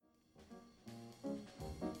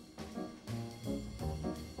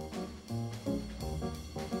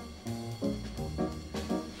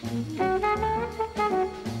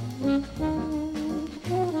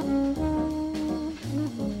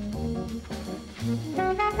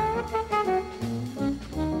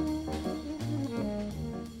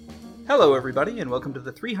Hello, everybody, and welcome to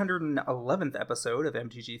the 311th episode of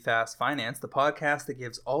MTG Fast Finance, the podcast that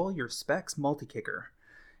gives all your specs multi-kicker.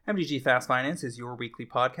 MTG Fast Finance is your weekly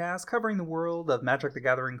podcast covering the world of Magic the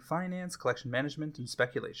Gathering finance, collection management, and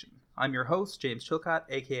speculation. I'm your host, James Chilcott,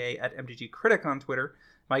 aka at MTG Critic on Twitter.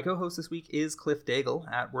 My co-host this week is Cliff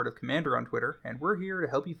Daigle at Word of Commander on Twitter, and we're here to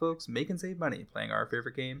help you folks make and save money playing our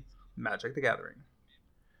favorite game, Magic the Gathering.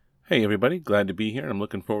 Hey everybody, glad to be here. I'm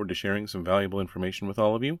looking forward to sharing some valuable information with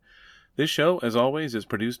all of you. This show, as always, is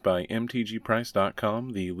produced by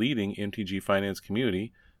MTGPrice.com, the leading MTG finance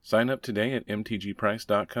community. Sign up today at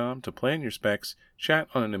MTGPrice.com to plan your specs, chat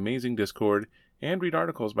on an amazing Discord, and read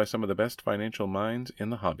articles by some of the best financial minds in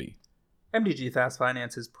the hobby. MTG Fast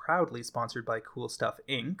Finance is proudly sponsored by Cool Stuff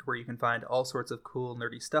Inc., where you can find all sorts of cool,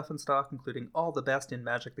 nerdy stuff in stock, including all the best in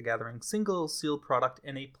Magic the Gathering single, sealed product,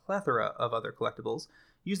 and a plethora of other collectibles.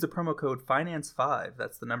 Use the promo code FINANCE5,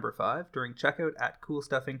 that's the number 5, during checkout at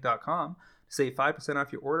coolstuffinc.com to save 5%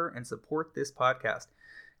 off your order and support this podcast.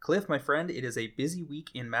 Cliff, my friend, it is a busy week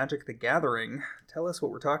in Magic the Gathering. Tell us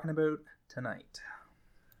what we're talking about tonight.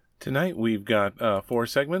 Tonight we've got 4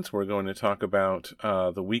 segments. We're going to talk about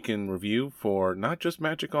the weekend review for not just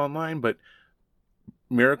Magic Online, but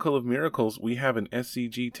Miracle of Miracles. We have an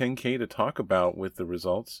SCG 10K to talk about with the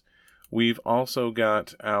results. We've also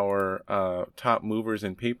got our top movers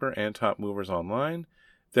in paper and top movers online.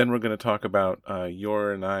 Then we're going to talk about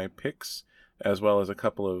your and I picks, as well as a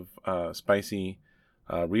couple of spicy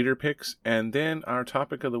reader picks. And then our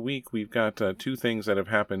topic of the week, we've got 2 things that have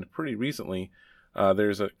happened pretty recently.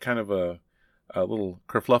 There's a kind of a little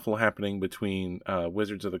kerfluffle happening between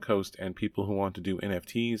Wizards of the Coast and people who want to do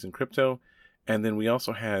NFTs and crypto. And then we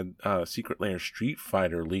also had Secret Lair Street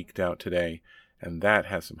Fighter leaked out today. And that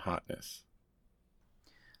has some hotness.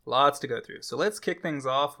 Lots to go through. So let's kick things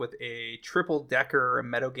off with a triple-decker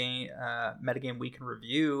metagame week in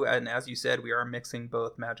review. And as you said, we are mixing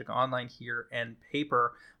both Magic Online here and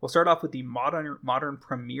paper. We'll start off with the Modern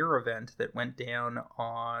Premier event that went down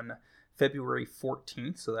on February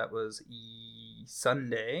 14th. So that was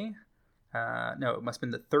Sunday. No, it must have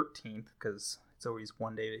been the 13th because it's always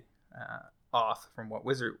one day off from what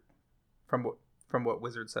Wizard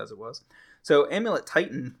says it was. So Amulet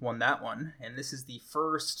Titan won that one, and this is the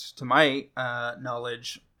first, to my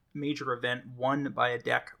knowledge, major event won by a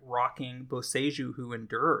deck rocking Boseiju Who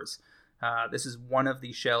Endures. This is one of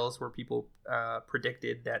the shells where people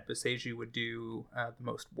predicted that Boseiju would do the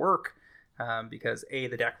most work because A,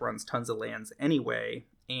 the deck runs tons of lands anyway,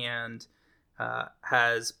 and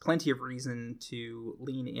has plenty of reason to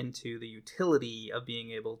lean into the utility of being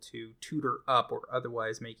able to tutor up or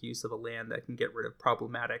otherwise make use of a land that can get rid of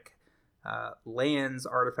problematic lands,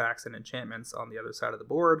 artifacts, and enchantments on the other side of the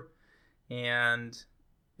board. And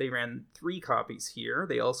they ran 3 copies here.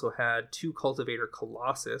 They also had 2 Cultivator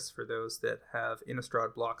Colossus for those that have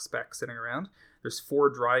Innistrad block spec sitting around. There's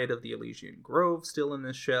 4 Dryad of the Elysian Grove still in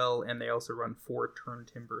this shell, and they also run 4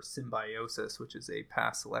 Turntimber Symbiosis, which is a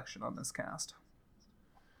past selection on this cast.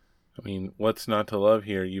 I mean, what's not to love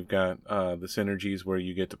here? You've got the synergies where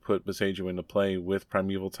you get to put Boseiju into play with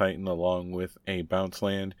Primeval Titan along with a bounce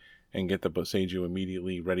land and get the Boseiju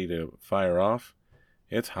immediately ready to fire off.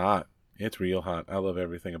 It's hot. It's real hot. I love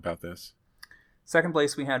everything about this. Second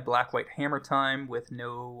place, we had Black-White Hammer Time with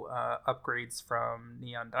no upgrades from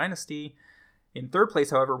Neon Dynasty. In third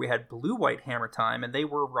place, however, we had Blue-White Hammer Time, and they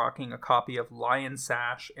were rocking a copy of Lion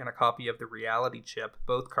Sash and a copy of the Reality Chip,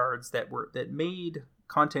 both cards that made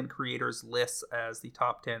content creators' lists as the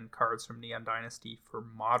top 10 cards from Neon Dynasty for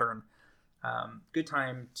Modern. Good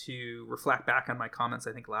time to reflect back on my comments,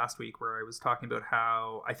 I think, last week, where I was talking about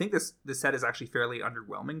how I think this set is actually fairly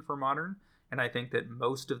underwhelming for Modern, and I think that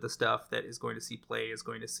most of the stuff that is going to see play is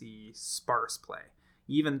going to see sparse play.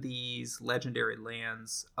 Even these legendary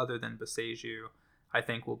lands, other than Boseiju, I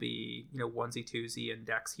think will be, onesie twosie in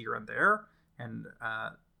decks here and there, and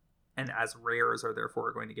as rares are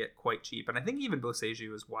therefore going to get quite cheap. And I think even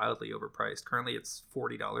Boseiju is wildly overpriced. Currently, it's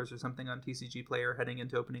 $40 or something on TCG Player heading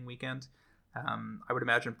into opening weekend. I would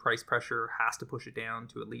imagine price pressure has to push it down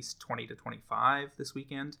to at least 20 to 25 this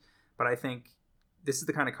weekend. But I think this is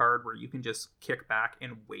the kind of card where you can just kick back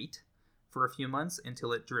and wait for a few months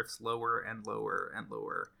until it drifts lower and lower and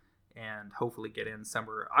lower, and hopefully get in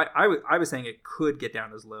somewhere. I was saying it could get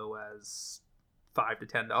down as low as $5 to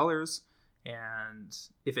 $10, and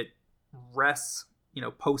if it rests,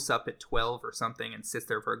 posts up at 12 or something and sits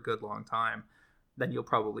there for a good long time, then you'll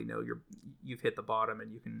probably know you've hit the bottom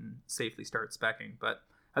and you can safely start speccing. But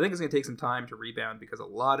I think it's going to take some time to rebound because a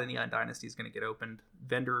lot of Neon Dynasty is going to get opened.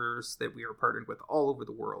 Vendors that we are partnered with all over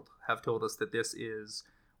the world have told us that this is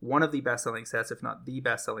one of the best-selling sets, if not the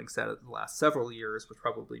best-selling set of the last several years, which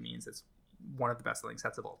probably means it's one of the best-selling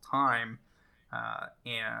sets of all time,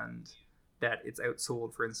 and that it's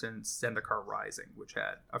outsold, for instance, Zendikar Rising, which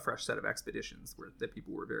had a fresh set of expeditions that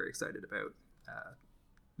people were very excited about,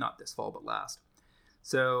 not this fall, but last.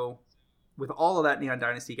 So with all of that Neon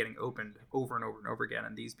Dynasty getting opened over and over and over again,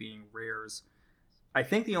 and these being rares, I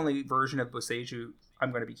think the only version of Boseiju I'm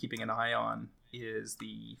going to be keeping an eye on is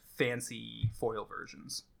the fancy foil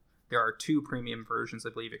versions. There are 2 premium versions, I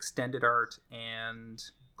believe, Extended Art and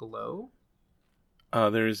Glow.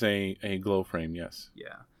 There's a glow frame, yes.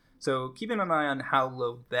 Yeah. So keeping an eye on how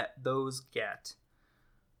low those get.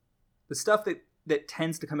 The stuff that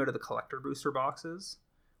tends to come out of the collector booster boxes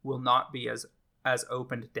will not be as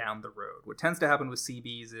opened down the road. What tends to happen with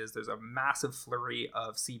CBs is there's a massive flurry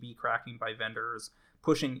of CB cracking by vendors,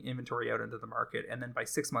 pushing inventory out into the market, and then by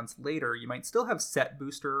 6 months later, you might still have set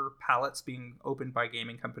booster pallets being opened by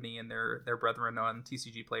Gaming Company and their brethren on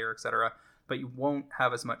TCG Player, etc., but you won't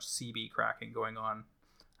have as much CB cracking going on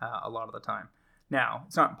a lot of the time. Now,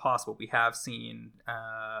 it's not impossible. We have seen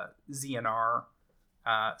ZNR,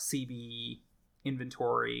 CB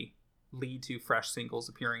inventory lead to fresh singles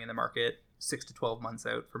appearing in the market 6 to 12 months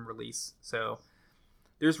out from release. So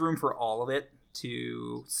there's room for all of it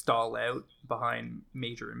to stall out behind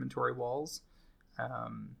major inventory walls.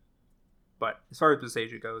 But as far as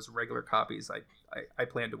Boseiju goes, regular copies, I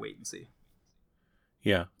plan to wait and see.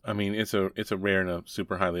 Yeah, I mean, it's a rare and a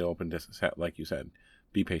super highly open set, like you said.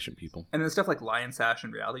 Be patient, people. And then stuff like Lion Sash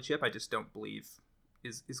and Reality Chip, I just don't believe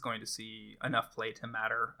is going to see enough play to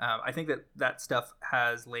matter. I think that stuff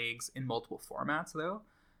has legs in multiple formats, though,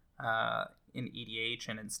 in EDH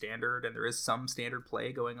and in Standard, and there is some Standard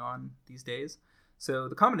play going on these days. So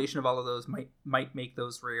the combination of all of those might make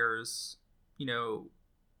those rares,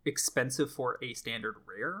 expensive for a Standard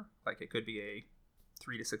rare. Like it could be a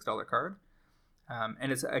 $3 to $6 card.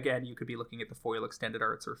 And it's, again, you could be looking at the foil extended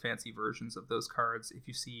arts or fancy versions of those cards. If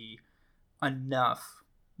you see enough,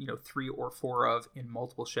 3 or 4 of in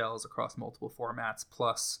multiple shells across multiple formats,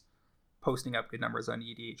 plus posting up good numbers on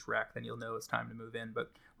EDH Rec, then you'll know it's time to move in.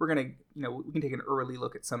 But we're going to, we can take an early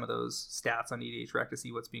look at some of those stats on EDH Rec to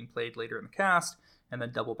see what's being played later in the cast, and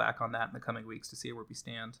then double back on that in the coming weeks to see where we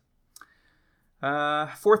stand.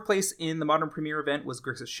 4th place in the Modern Premier event was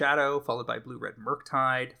Grixis Shadow, followed by Blue-Red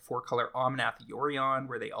Murktide, 4-color Omnath Yorion,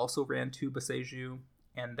 where they also ran 2 Boseiju.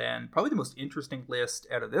 And then probably the most interesting list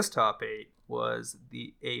out of this top 8 was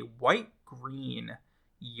a white-green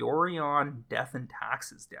Yorion Death and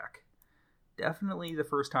Taxes deck. Definitely the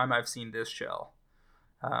first time I've seen this shell.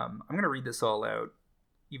 I'm going to read this all out,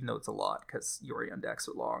 even though it's a lot, because Yorion decks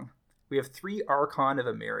are long. We have 3 Archon of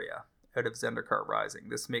Emeria out of Zendikar Rising.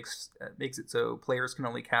 This makes it so players can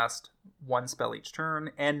only cast 1 spell each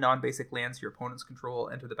turn, and non-basic lands your opponents control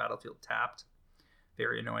enter the battlefield tapped.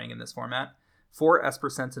 Very annoying in this format. 4 Esper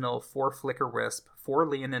Sentinel, 4 Flicker Wisp, 4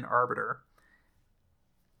 Leonin Arbiter.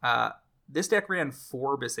 This deck ran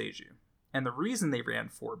 4 Boseiju, and the reason they ran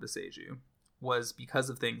 4 Boseiju was because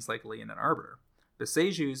of things like Leonin Arbiter.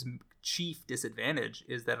 Boseiju's chief disadvantage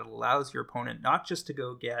is that it allows your opponent not just to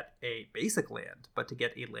go get a basic land, but to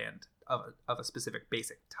get a land of a specific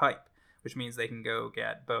basic type, which means they can go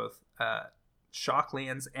get both shock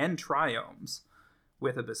lands and triomes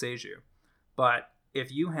with a Boseiju. But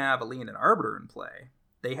if you have a Leonin Arbiter in play,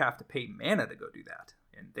 they have to pay mana to go do that,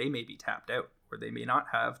 and they may be tapped out, or they may not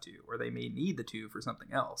have to, or they may need the 2 for something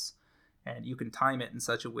else. And you can time it in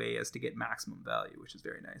such a way as to get maximum value, which is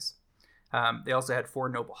very nice. They also had 4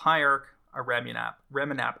 Noble Hierarch, a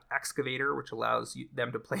Reminap Excavator, which allows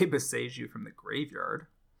them to play Boseiju from the graveyard.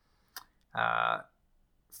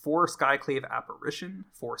 4 Skyclave Apparition,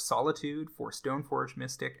 4 Solitude, 4 Stoneforge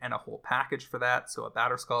Mystic, and a whole package for that. So a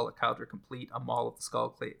Batterskull, a Caldra Complete, a Maul of the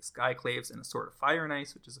Skyclaves, and a Sword of Fire and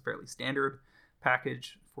Ice, which is a fairly standard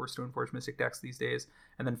package for Stoneforge Mystic decks these days.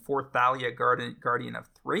 And then 4 Thalia, Guardian of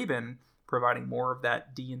Thraben, providing more of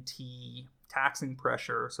that D&T taxing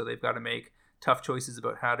pressure, so they've got to make tough choices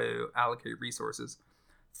about how to allocate resources.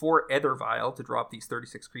 4 Ethervile to drop these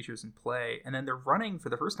 36 creatures in play, and then they're running, for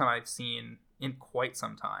the first time I've seen in quite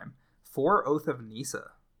some time, 4 Oath of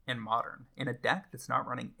Nisa in Modern, in a deck that's not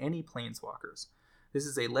running any Planeswalkers. This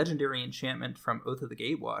is a legendary enchantment from Oath of the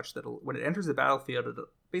Gatewatch that when it enters the battlefield, it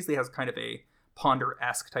basically has kind of a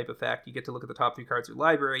Ponder-esque type effect. You get to look at the top 3 cards of your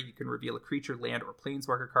library, you can reveal a creature, land, or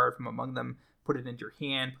Planeswalker card from among them, put it into your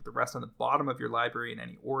hand, put the rest on the bottom of your library in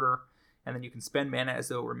any order, and then you can spend mana as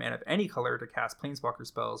though it were mana of any color to cast Planeswalker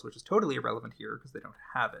spells, which is totally irrelevant here because they don't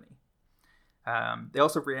have any. They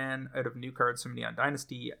also ran out of new cards from Neon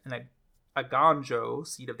Dynasty and a Ganjo,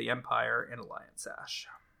 Seed of the Empire, and a Lion Sash.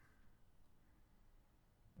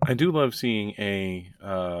 I do love seeing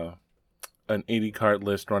an 80 card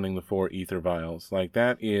list running the 4 Ether Vials. Like,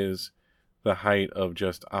 that is the height of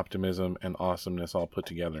just optimism and awesomeness all put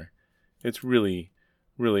together. It's really,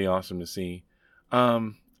 really awesome to see.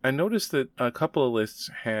 I noticed that a couple of lists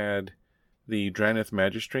had the Drannith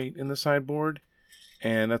Magistrate in the sideboard,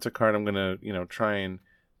 and that's a card I'm going to, try and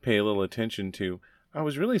pay a little attention to. I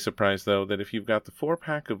was really surprised, though, that if you've got the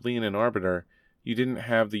 4-pack of Leonin Arbiter, you didn't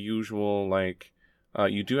have the usual,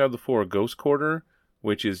 you do have the 4 Ghost Quarter,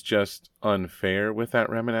 which is just unfair with that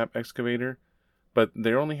Ramunap Excavator, but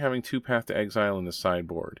they're only having 2 Path to Exile in the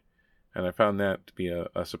sideboard, and I found that to be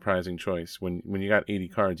a surprising choice. When you got 80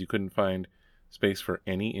 cards, you couldn't find space for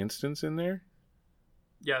any instance in there?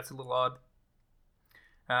 Yeah, it's a little odd.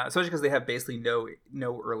 Especially because they have basically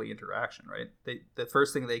no early interaction, right? The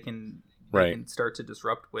first thing they can start to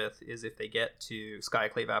disrupt with is if they get to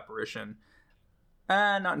Skyclave Apparition.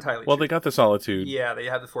 Not entirely. Well, true. They got the Solitude. Yeah, they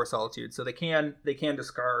have the 4 Solitude, so they can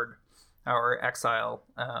discard or exile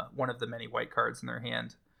one of the many white cards in their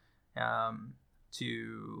hand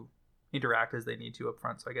to interact as they need to up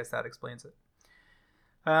front. So I guess that explains it.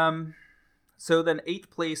 So then 8th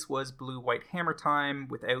place was Blue-White Hammer Time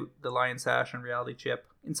without the Lion Sash and Reality Chip.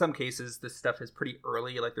 In some cases, this stuff is pretty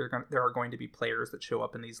early. Like there are going to be players that show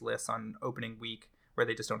up in these lists on opening week where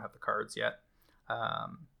they just don't have the cards yet.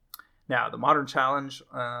 Now, the Modern Challenge,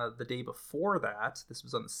 the day before that, this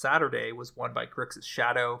was on the Saturday, was won by Grixis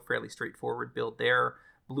Shadow. Fairly straightforward build there.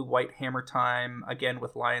 Blue-White Hammer Time, again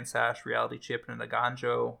with Lion Sash, Reality Chip, and a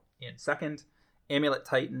Ganjo in second. Amulet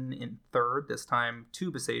Titan in third, this time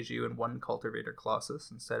 2 Boseiju and 1 Cultivator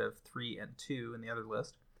Colossus instead of 3 and 2 in the other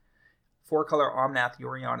list. 4-color Omnath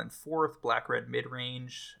Yorion in fourth, black-red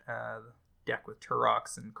mid-range, deck with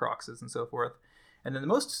Turoks and Croxes and so forth. And then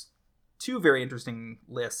the 2 very interesting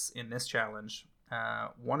lists in this challenge.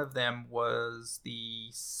 One of them was the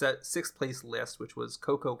 6th place list, which was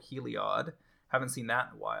Coco Heliod. Haven't seen that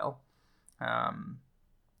in a while.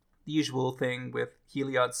 The usual thing with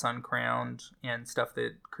Heliod Sun Crowned and stuff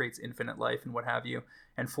that creates infinite life and what have you,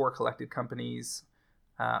 and 4 Collected Companies,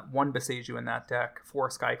 1 Boseiju in that deck, 4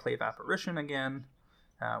 Skyclave Apparition again.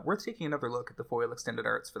 Worth taking another look at the foil extended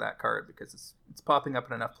arts for that card because it's popping up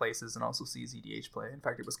in enough places and also sees EDH play. In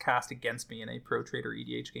fact, it was cast against me in a Pro Trader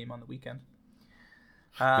EDH game on the weekend.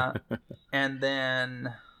 And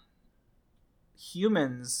then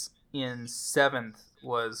Humans in 7th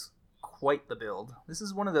was quite the build. This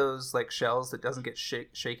is one of those shells that doesn't get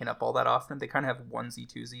shaken up all that often. They kind of have onesie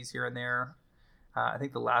twosies here and there. I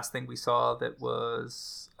think the last thing we saw that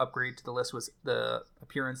was upgrade to the list was the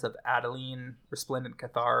appearance of Adeline, Resplendent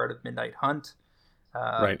Cathar of Midnight Hunt.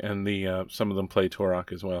 Right, and the some of them play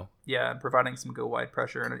Turok as well. Yeah, and providing some go-wide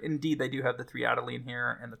pressure. And indeed, they do have the 3 Adeline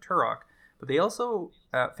here and the Turok. But they also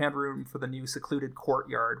found room for the new Secluded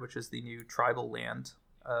Courtyard, which is the new tribal land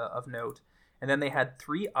of note. And then they had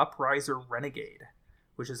 3 Upriser Renegade,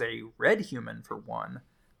 which is a red human for 1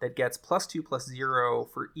 that gets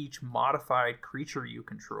 +2/+0 for each modified creature you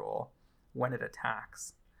control when it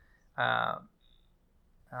attacks.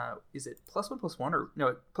 Is it +1/+1 or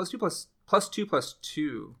no?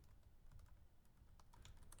 +2/+2.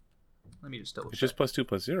 Let me just double check. It's just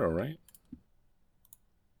 +2/+0, right?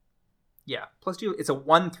 Yeah, +2. It's a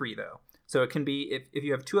 1/3 though. So it can be, if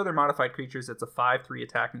you have 2 other modified creatures, it's a 5/3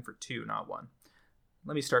 attacking for 2, not 1.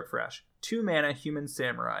 Let me start fresh. 2 mana Human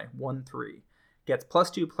Samurai, 1/3. Gets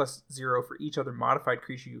 +2/+0 for each other modified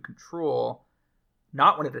creature you control,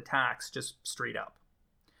 not when it attacks, just straight up.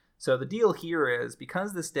 So the deal here is,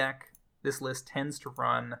 because this list tends to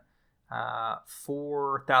run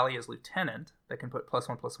 4 Thalia's Lieutenant that can put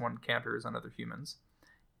 +1/+1 counters on other humans,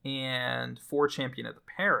 and 4 Champion of the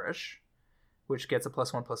Parish, which gets a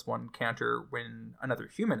 +1/+1 counter when another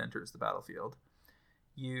human enters the battlefield,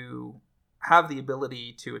 you have the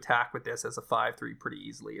ability to attack with this as a 5/3 pretty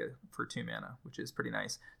easily for 2 mana, which is pretty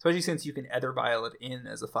nice. Especially since you can Ether Violet in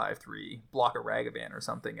as a 5/3, block a Ragavan or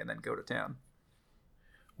something, and then go to town.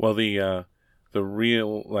 Well, the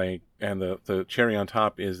real, and the cherry on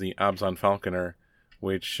top is the Abzan Falconer,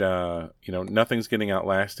 which, nothing's getting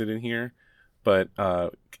outlasted in here, but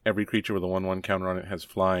every creature with a 1/1 counter on it has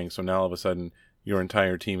flying, so now all of a sudden your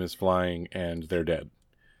entire team is flying and they're dead.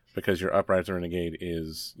 Because your Upriser Renegade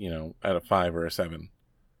is, at a 5 or a 7.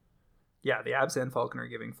 Yeah, the Abzan Falconer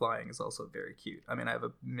giving flying is also very cute. I mean, I have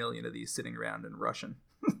a million of these sitting around in Russian.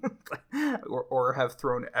 or have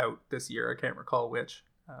thrown out this year. I can't recall which.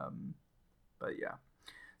 But yeah.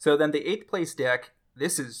 So then the 8th place deck,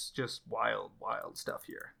 this is just wild stuff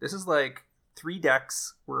here. This is 3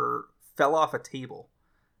 decks fell off a table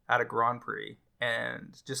at a Grand Prix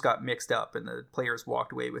and just got mixed up, and the players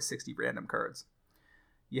walked away with 60 random cards.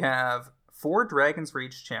 You have 4 Dragon's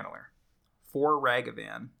Rage Channeler, 4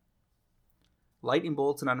 Ragavan, Lightning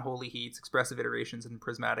Bolts and Unholy Heats, Expressive Iterations, and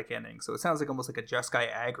Prismatic Endings. So it sounds like almost like a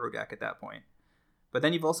Jeskai aggro deck at that point. But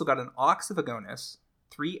then you've also got an Ox of Agonis,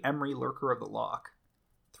 3 Emry Lurker of the Loch,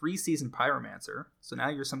 3 Seasoned Pyromancer. So now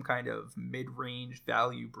you're some kind of mid-range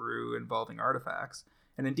value brew involving artifacts.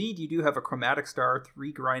 And indeed, you do have a Chromatic Star,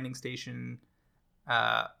 3 Grinding Station...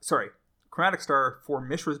 Chromatic Star, 4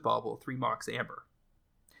 Mishra's Bauble, 3 Mox Amber.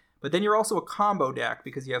 But then you're also a combo deck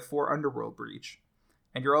because you have 4 Underworld Breach.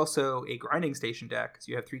 And you're also a Grinding Station deck because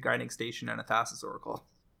you have 3 Grinding Station and a Thassa's Oracle.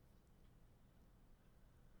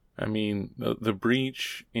 I mean, the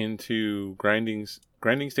Breach into Grinding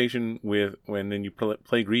Station with when then you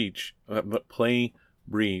play Breach. Play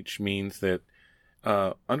Breach means that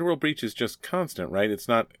Underworld Breach is just constant, right? It's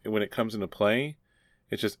not when it comes into play.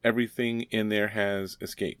 It's just everything in there has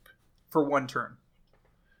escape for 1 turn.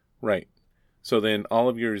 Right. So then all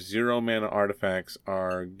of your 0 mana artifacts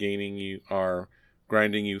are grinding you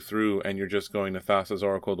through, and you're just going to Thassa's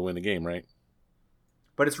Oracle to win the game, right?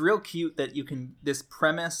 But it's real cute that you can... This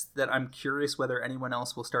premise that I'm curious whether anyone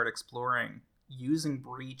else will start exploring, using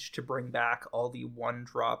Breach to bring back all the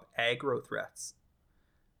 1-drop aggro threats.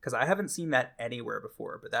 Because I haven't seen that anywhere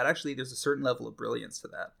before, but that actually, there's a certain level of brilliance to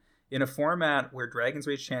that. In a format where Dragon's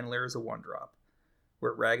Rage Channeler is a 1-drop,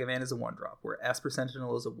 where Ragavan is a 1-drop, where Esper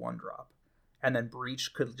Sentinel is a 1-drop, and then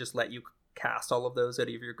Breach could just let you cast all of those out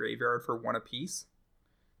of your graveyard for 1 apiece.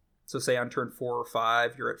 So say on turn 4 or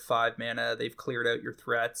 5, you're at 5 mana, they've cleared out your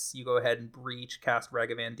threats, you go ahead and Breach, cast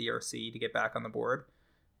Ragavan DRC to get back on the board,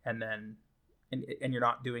 and then and you're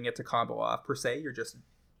not doing it to combo off per se, you're just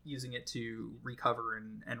using it to recover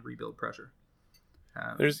and rebuild pressure.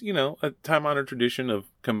 There's, a time-honored tradition of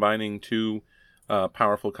combining 2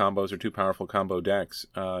 powerful combos or 2 powerful combo decks.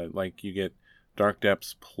 Like you get Dark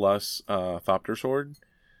Depths plus Thopter Sword.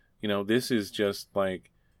 This is just like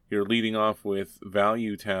you're leading off with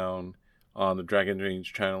Value Town on the Dragon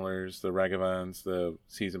Range Channelers, the Ragavans, the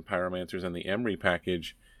Seasoned Pyromancers, and the Emry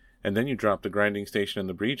package. And then you drop the Grinding Station and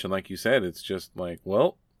the Breach. And like you said, it's just like,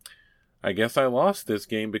 well, I guess I lost this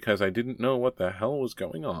game because I didn't know what the hell was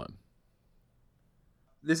going on.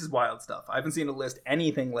 This is wild stuff. I haven't seen a list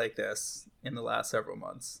anything like this in the last several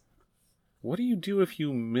months. What do you do if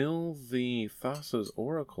you mill the Thassa's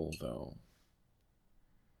Oracle, though?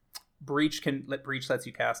 Breach lets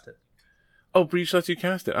you cast it. Oh, Breach lets you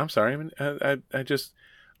cast it. I'm sorry.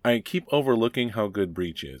 I keep overlooking how good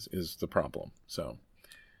Breach is the problem. So,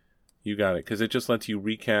 you got it. Because it just lets you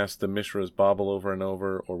recast the Mishra's Bauble over and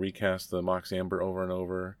over, or recast the Mox Amber over and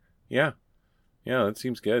over. Yeah, that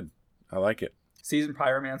seems good. I like it. Seasoned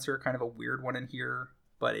Pyromancer, kind of a weird one in here,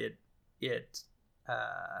 but it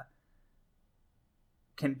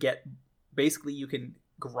can get... Basically, you can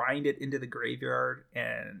grind it into the graveyard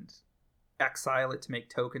and exile it to make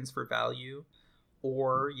tokens for value,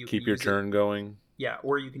 or you keep your turn going. Yeah,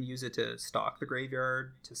 or you can use it to stock the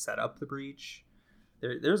graveyard to set up the Breach.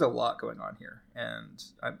 There's a lot going on here, and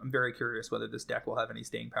I'm very curious whether this deck will have any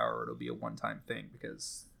staying power or it'll be a one-time thing,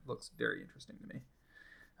 because it looks very interesting to me.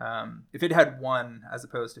 If it had 1 as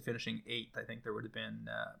opposed to finishing 8th, I think there would have been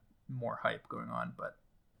more hype going on, but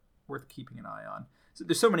worth keeping an eye on. So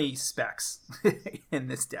there's so many specs in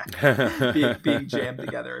this deck being jammed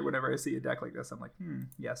together. Whenever I see a deck like this, I'm like,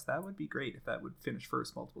 yes, that would be great if that would finish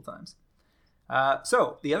first multiple times.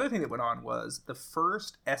 So the other thing that went on was the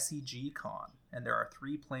first SCG Con, and there are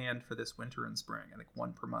 3 planned for this winter and spring, I think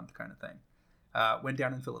 1 per month kind of thing, went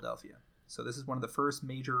down in Philadelphia. So this is one of the first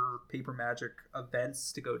major Paper Magic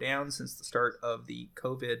events to go down since the start of the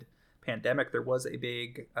COVID pandemic. There was a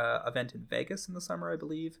big event in Vegas in the summer, I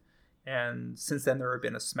believe. And since then, there have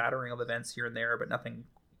been a smattering of events here and there, but nothing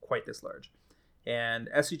quite this large. And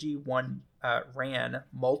SCG ran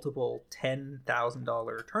multiple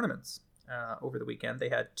 $10,000 tournaments over the weekend. They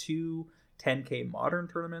had 2 $10K modern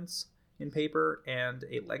tournaments in paper and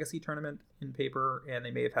a legacy tournament in paper, and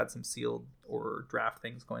they may have had some sealed or draft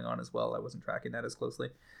things going on as well. I wasn't tracking that as closely.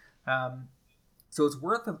 So it's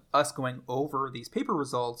worth us going over these paper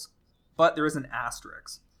results, but there is an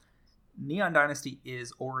asterisk. Neon Dynasty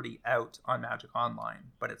is already out on Magic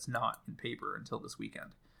Online, but it's not in paper until this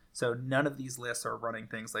weekend. So none of these lists are running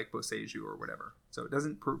things like Boseiju or whatever. So it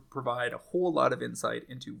doesn't provide a whole lot of insight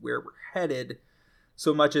into where we're headed,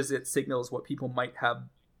 so much as it signals what people might have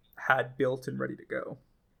had built and ready to go.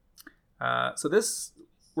 So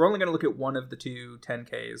we're only going to look at one of the 2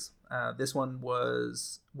 10Ks. This one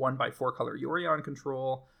was won by 4-color Yorion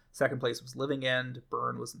Control. Second place was Living End.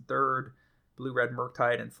 Burn was in third. Blue-Red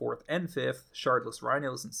Murktide in 4th and 5th, Shardless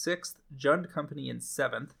Rhinos in 6th, Jund Company in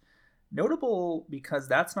 7th. Notable because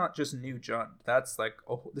that's not just new Jund. That's like,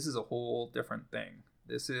 this is a whole different thing.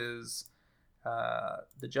 This is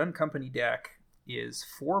the Jund Company deck is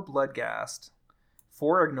 4 Bloodghast,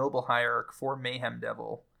 4 Ignoble Hierarch, 4 Mayhem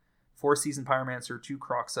Devil, 4 Seasoned Pyromancer, 2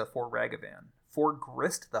 Kroxa, 4 Ragavan, 4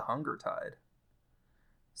 Grist the Hunger Tide.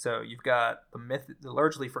 So you've got the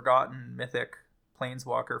largely forgotten mythic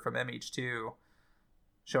Planeswalker from MH2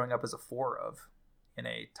 showing up as a 4 of in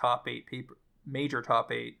a major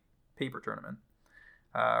top 8 paper tournament.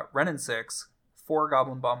 Renin 6, 4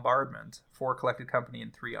 Goblin Bombardment, 4 Collected Company,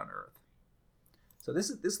 and 3 Unearth. So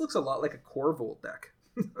this looks a lot like a Corvold deck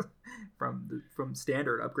from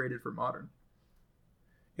standard upgraded for modern.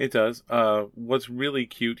 It does. What's really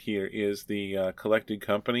cute here is the Collected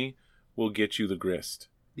Company will get you the Grist.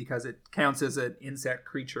 Because it counts as an insect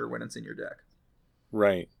creature when it's in your deck.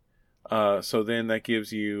 Right. So then that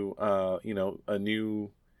gives you, a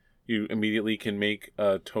new... You immediately can make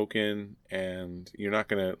a token, and you're not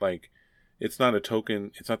going to, it's not a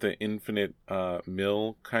token, it's not the infinite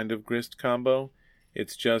mill kind of Grist combo.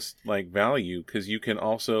 It's just, value, because you can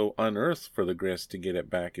also unearth for the Grist to get it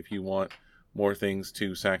back if you want more things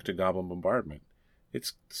to sack to Goblin Bombardment.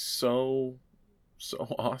 It's so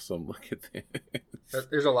awesome. Look at this.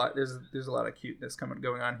 There's a lot of cuteness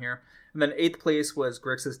going on here. And then 8th place was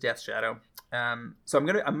Grixis Death Shadow. So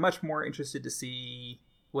I'm much more interested to see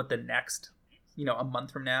what the next, a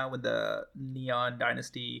month from now, when the Neon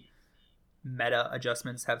Dynasty meta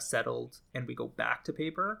adjustments have settled and we go back to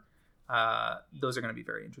paper, those are going to be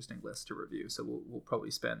very interesting lists to review. So we'll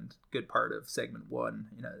probably spend a good part of segment 1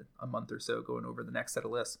 in a month or so going over the next set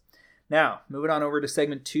of lists. Now, moving on over to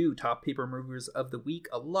segment 2, top paper movers of the week.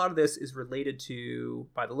 A lot of this is related to,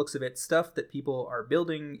 by the looks of it, stuff that people are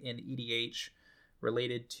building in EDH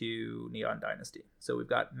related to Neon Dynasty. So we've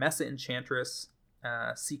got Mesa Enchantress,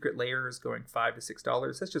 Secret Layers going $5 to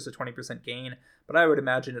 $6. That's just a 20% gain, but I would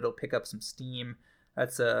imagine it'll pick up some steam.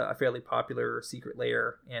 That's a fairly popular secret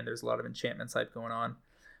layer, and there's a lot of enchantments hype going on.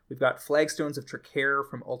 We've got Flagstones of Tracair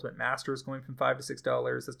from Ultimate Masters going from $5 to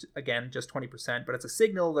 $6. That's, again, just 20%, but it's a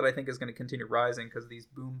signal that I think is going to continue rising because these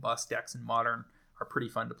boom bust decks in Modern are pretty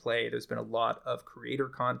fun to play. There's been a lot of creator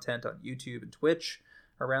content on YouTube and Twitch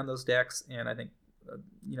around those decks, and I think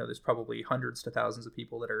there's probably hundreds to thousands of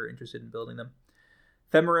people that are interested in building them.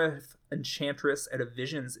 Ephemerith Enchantress out of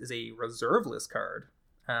Visions is a reserve list card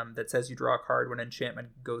that says you draw a card when enchantment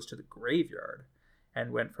goes to the graveyard,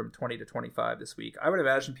 and went from 20 to 25 this week. I would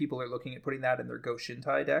imagine people are looking at putting that in their Go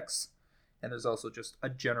Shintai decks, and there's also just a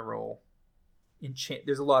general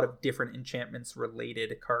there's a lot of different enchantments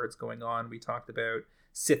related cards going on. We talked about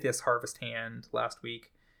Sithis Harvest Hand last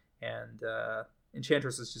week, and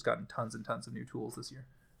Enchantress has just gotten tons and tons of new tools this year.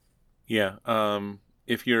 Yeah,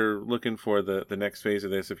 if you're looking for the next phase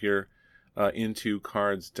of this, if you're into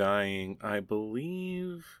cards dying, I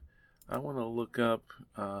believe I want to look up.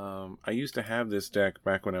 I used to have this deck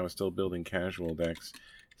back when I was still building casual decks.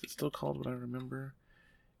 Is it still called what I remember?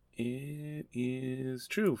 It is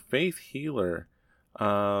true. Faith Healer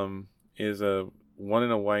is a 1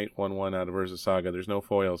 and a white 1/1 out of Urza Saga. There's no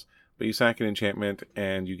foils, but you sack an enchantment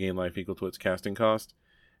and you gain life equal to its casting cost.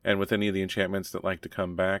 And with any of the enchantments that like to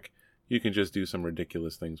come back, you can just do some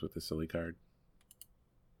ridiculous things with this silly card.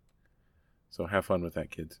 So have fun with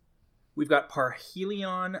that, kids. We've got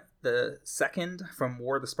Parhelion the second from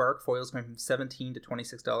War of the Spark. Foils going from $17 to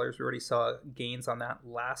 $26. We already saw gains on that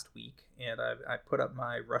last week, and I put up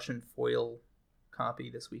my Russian foil copy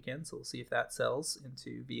this weekend, so we'll see if that sells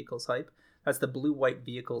into Vehicles hype. That's the blue-white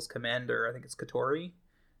Vehicles commander. I think it's Kotori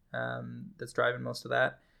that's driving most of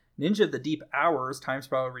that. Ninja of the Deep Hours, Time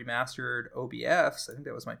Spiral Remastered OBFs. I think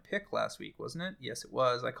that was my pick last week, wasn't it? Yes, it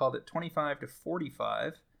was. I called it 25 to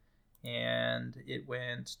 45. And it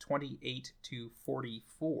went 28 to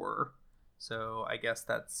 44. So I guess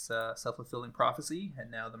that's self-fulfilling prophecy. And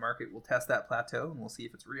now the market will test that plateau and we'll see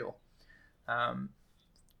if it's real.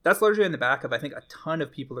 That's largely in the back of, I think, a ton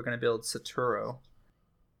of people are going to build Saturo.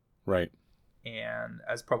 Right. And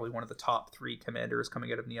as probably one of the top 3 commanders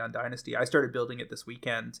coming out of Neon Dynasty. I started building it this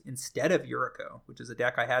weekend instead of Yuriko, which is a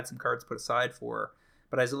deck I had some cards put aside for.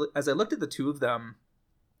 But as I looked at the two of them,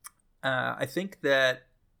 I think that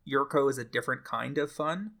Yuriko is a different kind of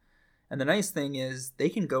fun, and the nice thing is they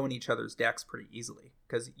can go in each other's decks pretty easily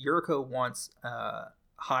because Yuriko wants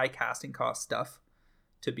high casting cost stuff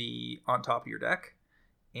to be on top of your deck,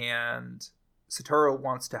 and Satoru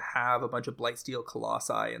wants to have a bunch of Blightsteel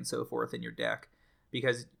Colossi and so forth in your deck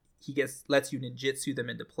because he lets you ninjutsu them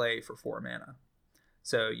into play for 4 mana.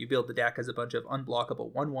 So you build the deck as a bunch of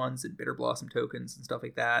unblockable 1/1s and Bitter Blossom tokens and stuff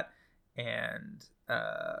like that, and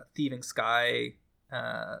thieving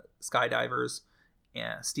skydivers,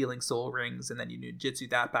 and stealing soul rings, and then you ninjutsu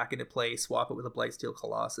that back into play, swap it with a Blightsteel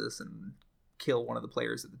Colossus, and kill one of the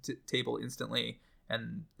players at the table instantly,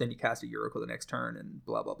 and then you cast a Yuriko the next turn, and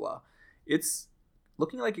blah blah blah. It's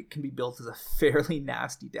looking like it can be built as a fairly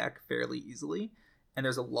nasty deck fairly easily, and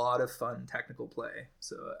there's a lot of fun technical play.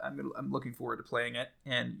 So I'm looking forward to playing it,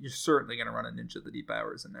 and you're certainly going to run a Ninja of the Deep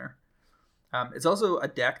Hours in there. It's also a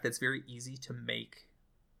deck that's very easy to make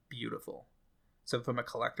beautiful. So from a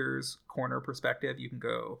collector's corner perspective, you can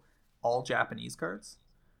go all Japanese cards.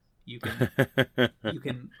 You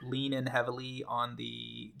can lean in heavily on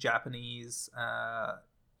the Japanese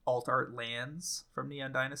alt art lands from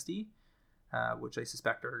Neon Dynasty, which I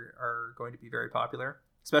suspect are going to be very popular,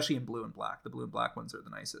 especially in blue and black. The blue and black ones are the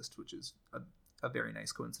nicest, which is a very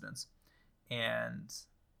nice coincidence. And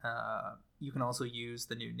you can also use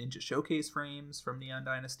the new Ninja Showcase frames from Neon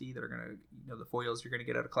Dynasty that are going to, the foils you're going to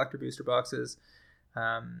get out of collector booster boxes.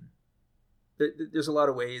 There's a lot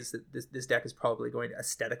of ways that this deck is probably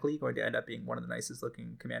aesthetically going to end up being one of the nicest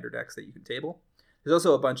looking commander decks that you can table. There's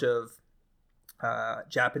also a bunch of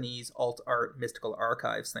Japanese alt art mystical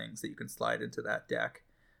archives things that you can slide into that deck,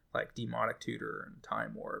 like Demonic Tutor and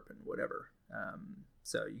Time Warp and whatever.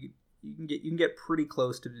 So you can get pretty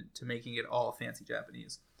close to making it all fancy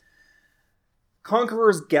Japanese.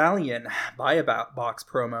 Conqueror's Galleon buy a box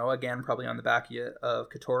promo, again probably on the back of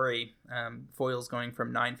Katori. Foils going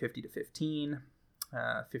from 950 to 15,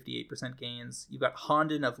 58% gains. You've got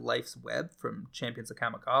Honden of Life's Web from Champions of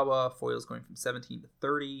Kamigawa, foils going from 17 to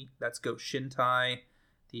 30. That's Go Shintai,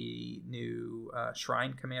 the new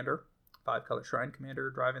Shrine Commander, 5-color Shrine Commander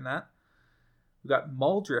driving that. We've got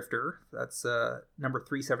Muldrifter, that's number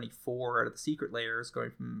 374 out of the Secret Layers, going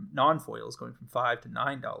from non-foils, going from $5 to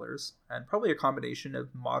 $9, and probably a combination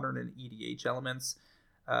of modern and EDH elements.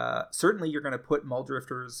 Certainly you're going to put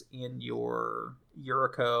Muldrifters in your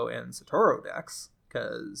Yuriko and Satoru decks,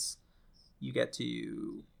 because you get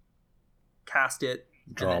to cast it.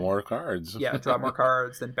 Draw more cards. Yeah, draw more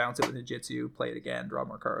cards, then bounce it with Ninjutsu, play it again, draw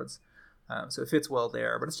more cards. So it fits well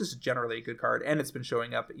there, but it's just generally a good card, and it's been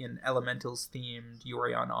showing up in Elementals themed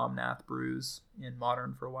Yorion Omnath brews in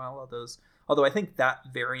Modern for a while. Although I think that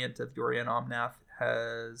variant of Yorion Omnath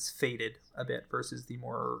has faded a bit versus the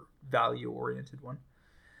more value oriented one.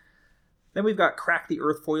 Then we've got Crack the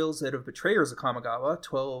Earth foils out of Betrayers of Kamigawa,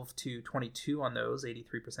 12 to 22 on those,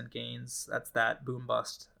 83% gains. That's that boom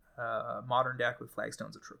bust Modern deck with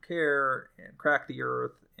Flagstones of Trocare and Crack the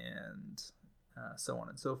Earth and so on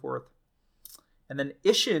and so forth. And then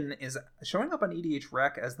Ishin is showing up on EDH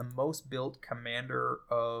Rec as the most built commander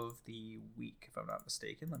of the week, if I'm not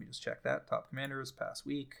mistaken. Let me just check that. Top commanders past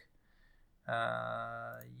week.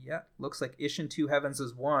 Looks like Ishin 2 Heavens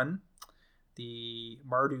is one. The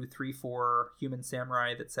Mardu 3/4 human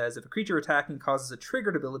samurai that says if a creature attacking causes a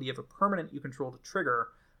triggered ability of a permanent you control to trigger,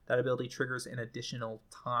 that ability triggers an additional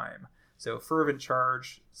time. So Fervent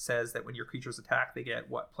Charge says that when your creatures attack, they get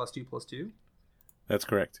what, +2/+2? That's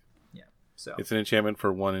correct. So it's an enchantment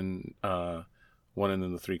for one and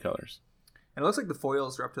then the 3 colors. And it looks like the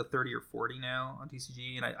foils are up to 30 or 40 now on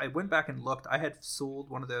TCG. And I went back and looked. I had sold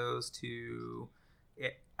one of those to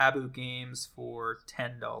Abu Games for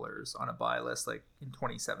 $10 on a buy list like in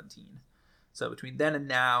 2017. So between then and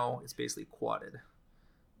now, it's basically quadded.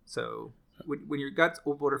 So when you've got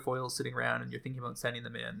old border foils sitting around and you're thinking about sending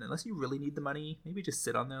them in, unless you really need the money, maybe just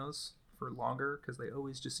sit on those for longer, because they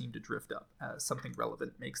always just seem to drift up as something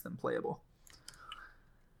relevant makes them playable.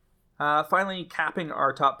 Finally, capping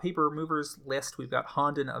our top paper movers list, we've got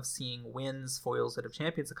Honden of Seeing Winds foils out of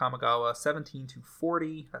Champions of Kamigawa, 17 to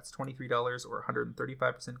 40. That's $23 or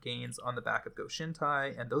 135% gains on the back of Go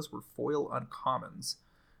Shintai, and those were foil uncommons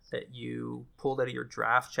that you pulled out of your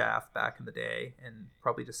draft chaff back in the day and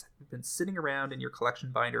probably just been sitting around in your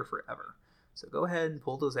collection binder forever. So go ahead and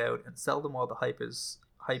pull those out and sell them while the hype is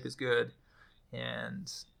good,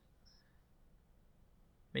 and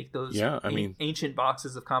make those ancient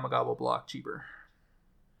boxes of Kamigawa block cheaper.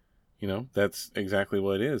 That's exactly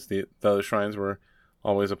what it is. The other shrines were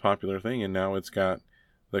always a popular thing, and now it's got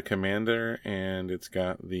the commander and it's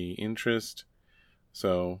got the interest.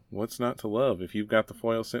 So what's not to love? If you've got the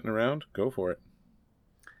foil sitting around, go for it.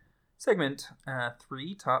 Segment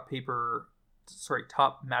 3, top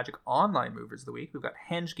Magic Online movers of the week. We've got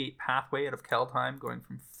Hengegate Pathway out of Keldheim going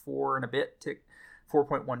from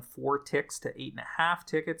 4.14 ticks to 8.5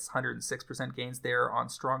 tickets, 106% gains there on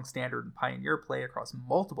strong standard and pioneer play across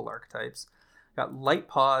multiple archetypes. Got Light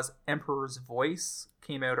Paws Emperor's Voice,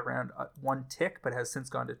 came out around 1 tick but has since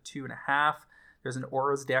gone to 2.5. There's an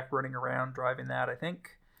Auras deck running around driving that, I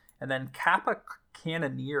think. And then Kappa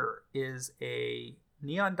Cannoneer is a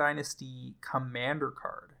Neon Dynasty commander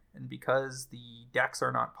card. And because the decks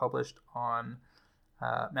are not published on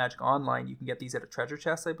Magic Online, you can get these at a treasure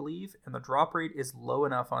chest, I believe. And the drop rate is low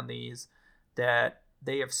enough on these that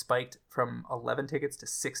they have spiked from 11 tickets to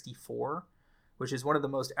 64, which is one of the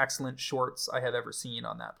most excellent shorts I have ever seen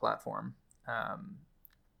on that platform.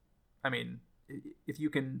 I mean, if you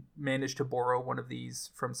can manage to borrow one of these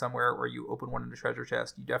from somewhere, or you open one in a treasure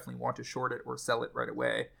chest, you definitely want to short it or sell it right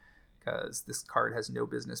away, because this card has no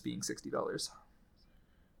business being $60.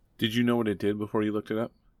 Did you know what it did before you looked it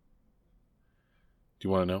up? Do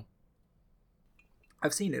you want to know?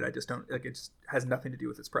 I've seen it. I just don't, like, it just has nothing to do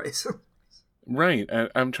with its price. Right.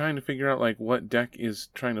 I'm trying to figure out, like, what deck is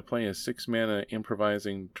trying to play a 6-mana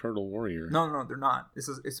improvising turtle warrior. No, they're not.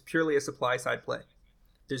 It's purely a supply side play.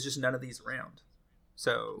 There's just none of these around.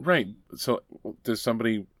 So right. So this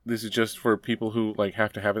is just for people who, like,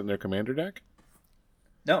 have to have it in their commander deck?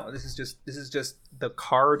 No, this is just the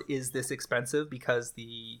card is this expensive because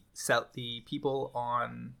the people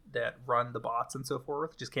on that run the bots and so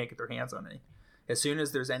forth just can't get their hands on any. As soon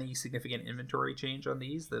as there's any significant inventory change on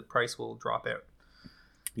these, the price will drop out.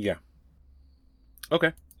 Yeah.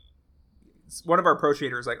 Okay. One of our pro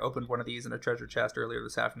traders opened one of these in a treasure chest earlier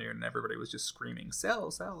this afternoon, and everybody was just screaming,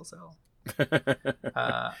 "Sell, sell, sell!"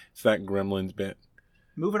 It's that Gremlins bit.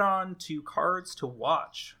 Moving on to cards to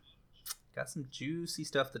watch. Got some juicy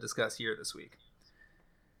stuff to discuss here this week.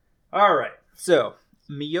 All right, so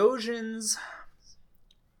Myosians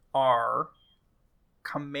are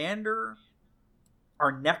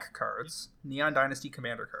neck cards, Neon Dynasty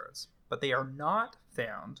commander cards, but they are not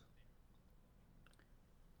found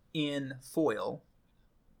in foil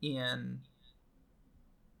in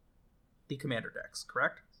the commander decks,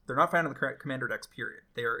 correct? They're not found in the commander decks, period.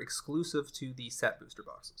 They are exclusive to the set booster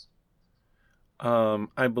boxes.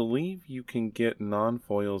 I believe you can get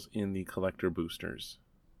non-foils in the collector boosters.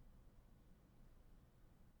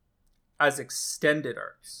 As extended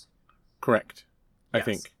arts. Correct. Yes. I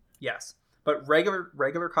think. Yes. But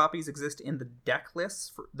regular copies exist in the deck lists,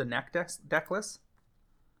 for the deck lists?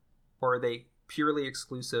 Or are they purely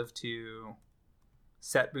exclusive to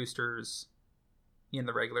set boosters in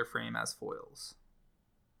the regular frame as foils?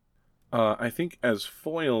 I think as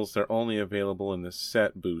foils, they're only available in the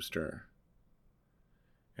set booster.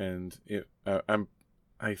 And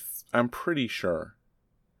I'm pretty sure.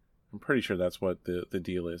 I'm pretty sure that's what the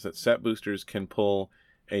deal is. That set boosters can pull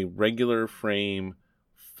a regular frame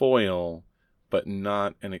foil, but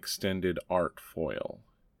not an extended art foil.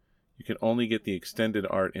 You can only get the extended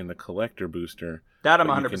art in the collector booster. That I'm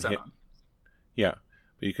 100% on. Yeah,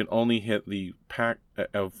 but you can only hit the pack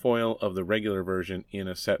of foil of the regular version in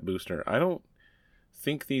a set booster. I don't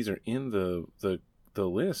think these are in the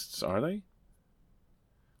lists, are they?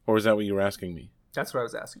 Or is that what you were asking me? That's what I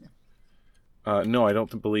was asking you. No, I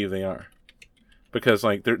don't believe they are, because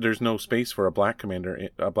there's no space for a black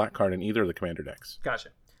card in either of the commander decks. Gotcha.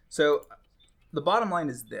 So the bottom line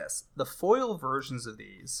is this: the foil versions of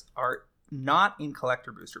these are not in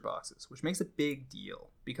collector booster boxes, which makes a big deal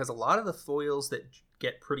because a lot of the foils that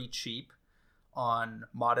get pretty cheap on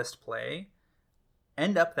Modest Play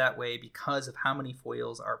end up that way because of how many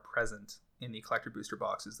foils are present in the collector booster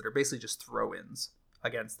boxes that are basically just throw-ins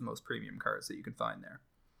against the most premium cards that you can find there.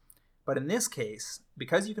 But in this case,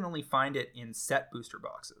 because you can only find it in set booster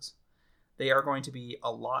boxes, they are going to be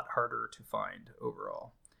a lot harder to find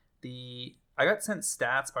overall. I got sent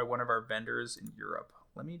stats by one of our vendors in Europe.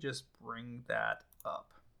 Let me just bring that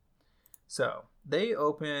up. So they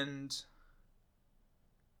opened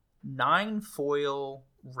 9 foil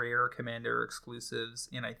rare commander exclusives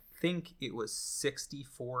in, I think it was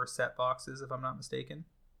 64 set boxes, if I'm not mistaken.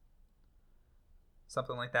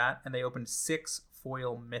 Something like that. And they opened 6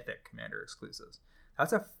 foil mythic commander exclusives.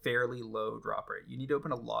 That's a fairly low drop rate. You need to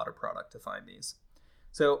open a lot of product to find these.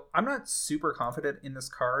 So I'm not super confident in this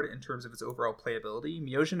card in terms of its overall playability.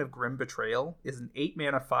 Myosian of Grim Betrayal is an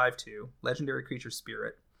 8-mana 5/2 legendary creature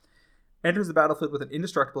spirit. Enters the battlefield with an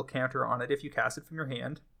indestructible counter on it if you cast it from your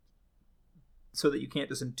hand, so that you can't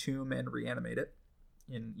just entomb and reanimate it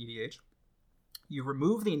in EDH. You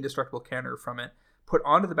remove the indestructible counter from it, put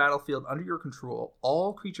onto the battlefield under your control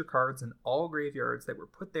all creature cards and all graveyards that were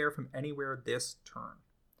put there from anywhere this turn.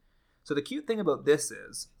 So the cute thing about this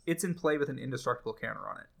is it's in play with an indestructible counter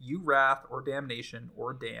on it. You Wrath or Damnation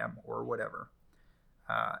or Dam or whatever,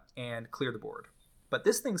 and clear the board. But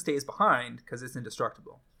this thing stays behind because it's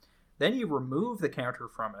indestructible. Then you remove the counter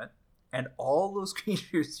from it, and all those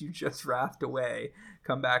creatures you just wrathed away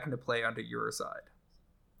come back into play onto your side.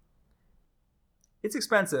 It's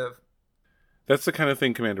expensive. That's the kind of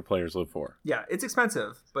thing Commander players live for. Yeah, it's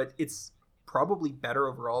expensive, but it's probably better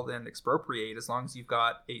overall than Expropriate as long as you've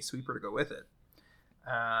got a sweeper to go with it.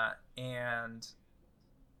 And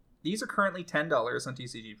these are currently $10 on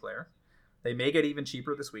TCG Player. They may get even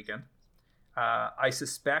cheaper this weekend. I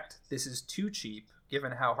suspect this is too cheap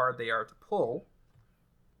given how hard they are to pull,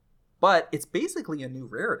 but it's basically a new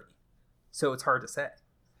rarity, so it's hard to say.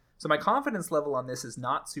 So my confidence level on this is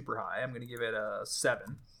not super high. I'm going to give it a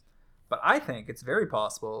 7. But I think it's very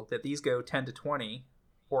possible that these go 10 to 20,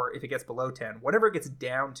 or if it gets below 10, whatever it gets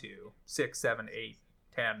down to, 6, 7, 8,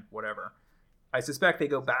 10, whatever. I suspect they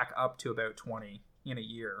go back up to about 20 in a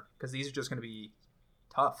year, because these are just going to be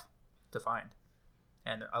tough to find.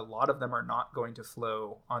 And a lot of them are not going to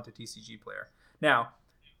flow onto TCG Player. Now,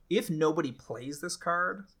 if nobody plays this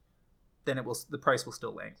card, then the price will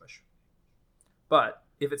still languish. But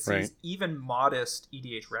if it sees even modest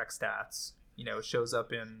EDH rec stats, it shows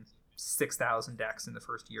up in 6,000 decks in the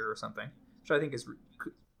first year or something, which I think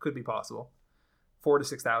could be possible. 4,000 to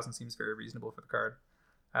 6,000 seems very reasonable for the card.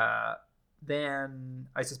 Then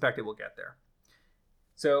I suspect it will get there.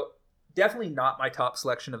 So definitely not my top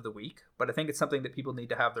selection of the week, but I think it's something that people need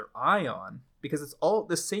to have their eye on, because it's all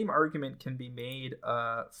the same argument can be made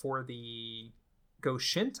for the Go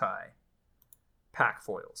Shintai pack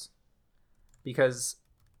foils, because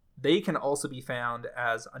they can also be found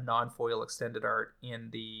as a non-foil extended art in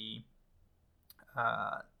the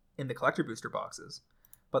collector booster boxes,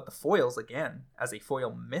 but the foils, again, as a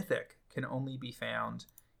foil mythic, can only be found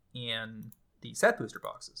in the set booster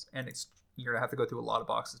boxes, and you're gonna have to go through a lot of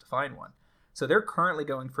boxes to find one. So they're currently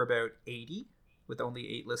going for about 80, with only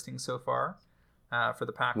 8 listings so far for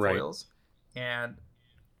the pack foils, and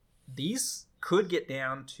these could get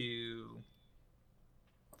down to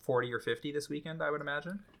 40 or 50 this weekend, I would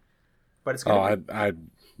imagine. But it's going to I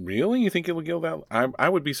really? You think it will go that? I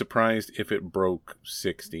would be surprised if it broke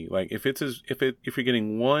 60. Like if you're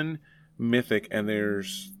getting one mythic and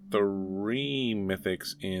there's 3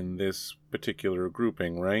 mythics in this particular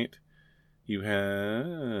grouping, right? You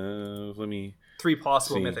have 3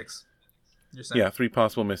 possible mythics. You're saying. Yeah, 3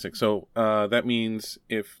 possible mythics. So that means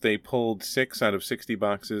if they pulled 6 out of 60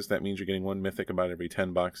 boxes, that means you're getting 1 mythic about every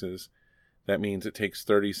 10 boxes. That means it takes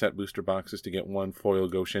 30 set booster boxes to get 1 foil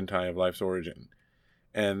Go Shintai of Life's Origin.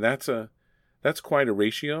 And that's quite a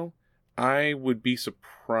ratio. I would be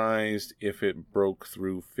surprised if it broke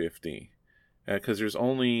through 50. Because there's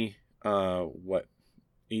only,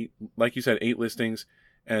 8, like you said, 8 listings,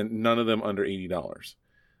 and none of them under $80.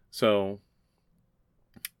 So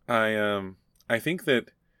I think that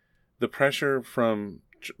the pressure from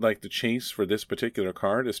like the chase for this particular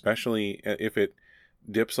card, especially if it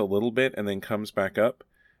dips a little bit and then comes back up,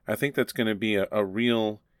 I think that's going to be a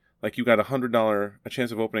real, like you got a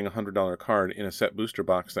chance of opening $100 card in a set booster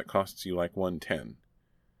box that costs you like $110.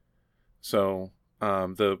 So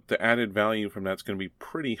the added value from that's going to be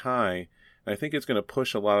pretty high. And I think it's going to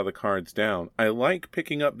push a lot of the cards down. I like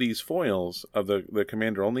picking up these foils of the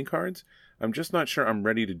commander only cards. I'm just not sure I'm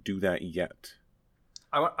ready to do that yet.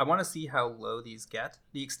 I want to see how low these get.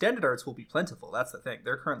 The extended arts will be plentiful. That's the thing.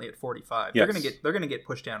 They're currently at 45. Yes. They're gonna get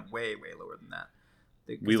pushed down way lower than that.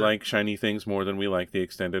 We like shiny things more than we like the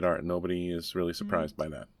extended art. Nobody is really surprised by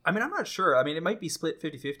that. I mean, I'm not sure. I mean, it might be split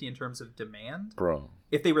 50-50 in terms of demand. Bro.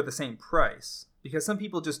 If they were the same price, because some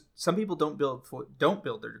people don't build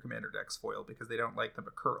their commander decks foil because they don't like them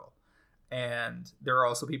to curl, and there are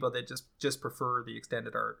also people that just prefer the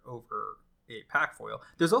extended art over a pack foil.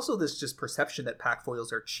 There's also this just perception that pack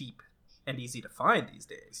foils are cheap and easy to find these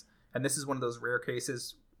days, and this is one of those rare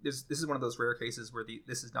cases. This is one of those rare cases where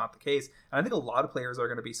this is not the case, and I think a lot of players are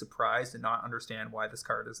going to be surprised and not understand why this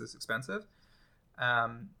card is this expensive.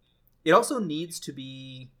 It also needs to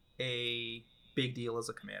be a big deal as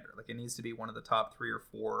a commander. Like, it needs to be one of the top 3 or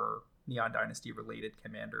 4 Neon Dynasty related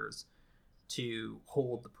commanders to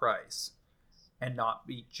hold the price and not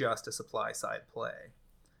be just a supply side play.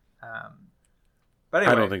 But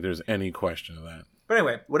anyway, I don't think there's any question of that. But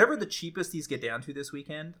anyway, whatever the cheapest these get down to this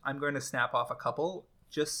weekend, I'm going to snap off a couple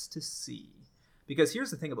just to see. Because here's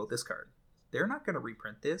the thing about this card. They're not going to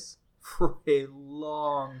reprint this for a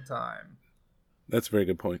long time. That's a very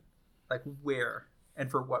good point. Like, where and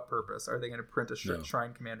for what purpose are they going to print a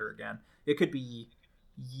Shrine Commander again? It could be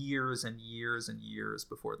years and years and years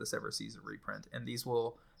before this ever sees a reprint. And these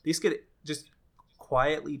could just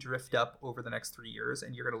quietly drift up over the next 3 years,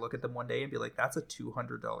 and you're going to look at them one day and be like, that's a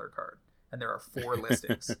 $200 card. And there are 4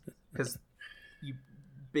 listings. Because you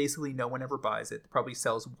basically no one ever buys it. It probably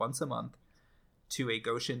sells once a month to a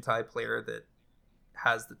Go Shintai player that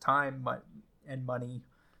has the time and money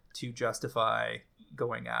to justify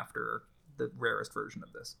going after the rarest version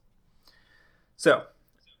of this. So,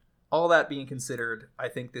 all that being considered, I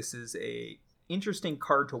think this is a interesting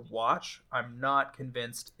card to watch. I'm not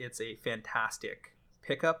convinced it's a fantastic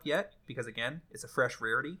pickup yet, because again, it's a fresh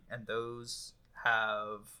rarity, and those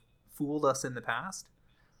have fooled us in the past.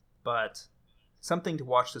 But something to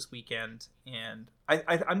watch this weekend, and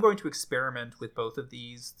I'm going to experiment with both of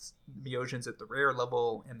these Myojins at the rare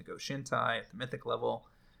level and the Goshintai at the mythic level.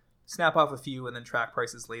 Snap off a few and then track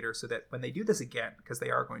prices later, so that when they do this again, because they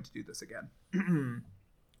are going to do this again,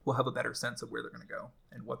 we'll have a better sense of where they're going to go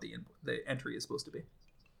and what the entry is supposed to be.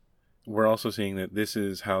 We're also seeing that this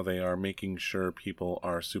is how they are making sure people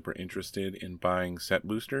are super interested in buying set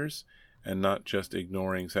boosters and not just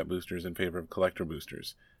ignoring set boosters in favor of collector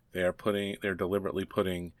boosters. They're deliberately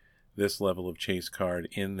putting this level of chase card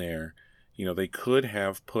in there. You know, they could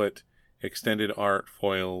have put extended art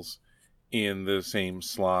foils in the same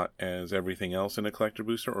slot as everything else in a collector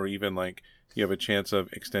booster, or even like you have a chance of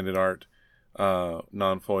extended art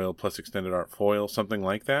non-foil plus extended art foil, something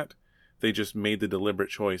like that. They just made the deliberate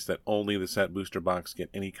choice that only the set booster box get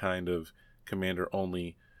any kind of commander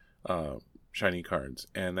only shiny cards,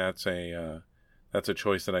 and that's a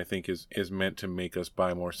choice that I think is meant to make us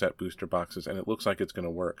buy more set booster boxes, and it looks like it's going to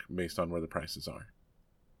work based on where the prices are.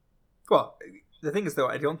 Well, the thing is, though,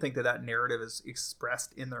 I don't think that narrative is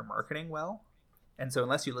expressed in their marketing well, and so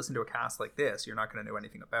unless you listen to a cast like this, you're not going to know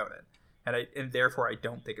anything about it, and therefore I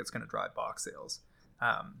don't think it's going to drive box sales.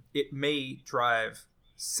 It may drive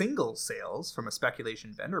single sales from a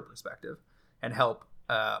speculation vendor perspective and help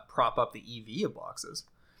prop up the EV of boxes,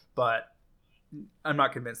 but I'm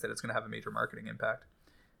not convinced that it's going to have a major marketing impact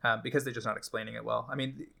because they're just not explaining it well. I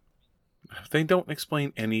mean, they don't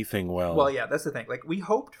explain anything well. Well, yeah, that's the thing. Like, we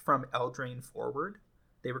hoped from Eldraine forward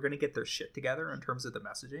they were going to get their shit together in terms of the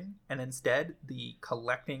messaging, and instead the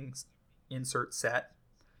collecting insert set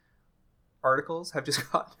articles have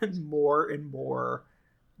just gotten more and more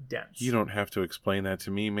dense. You don't have to explain that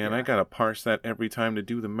to me, man. Yeah. I gotta parse that every time to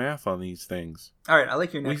do the math on these things. All right, I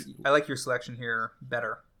like your selection here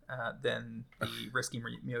better than the risky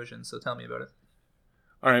Myojin, so tell me about it.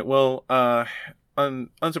 All right, well,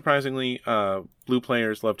 unsurprisingly, blue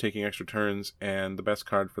players love taking extra turns, and the best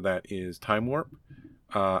card for that is Time Warp.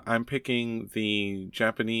 I'm picking the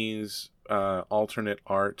Japanese alternate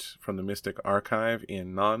art from the Mystic Archive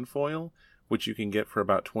in non-foil, which you can get for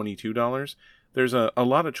about $22. There's a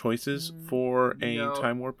lot of choices for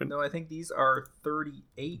Time Warp. No, I think these are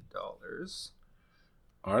 $38.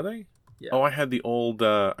 Are they? Yeah. Oh, I had the old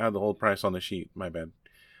price on the sheet. My bad.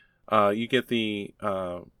 You get the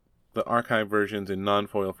archive versions in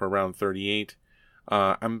non-foil for around $38.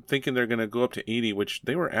 I'm thinking they're going to go up to $80, which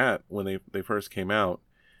they were at when they first came out.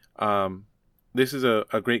 This is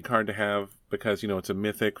a great card to have because, it's a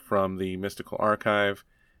mythic from the Mystical Archive.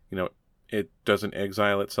 It doesn't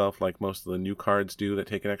exile itself like most of the new cards do that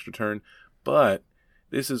take an extra turn. But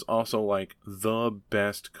this is also like the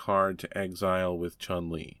best card to exile with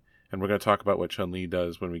Chun-Li. And we're going to talk about what Chun-Li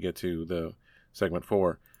does when we get to the segment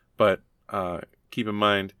 4. But keep in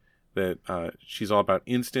mind that she's all about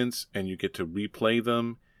instants, and you get to replay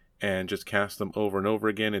them and just cast them over and over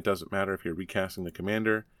again. It doesn't matter if you're recasting the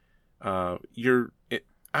commander. I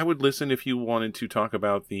would listen if you wanted to talk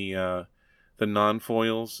about the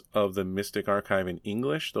non-foils of the Mystic Archive in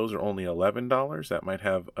English. Those are only $11. That might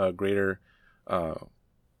have a greater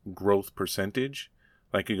growth percentage.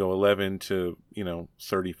 Like you go 11 to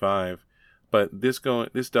 35. But this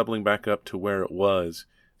doubling back up to where it was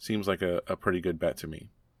seems like a pretty good bet to me.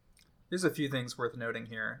 There's a few things worth noting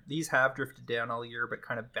here. These have drifted down all year, but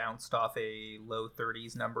kind of bounced off a low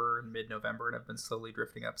 30s number in mid-November and have been slowly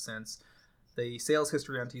drifting up since. The sales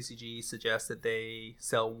history on TCG suggests that they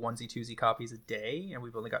sell onesie-twosie copies a day, and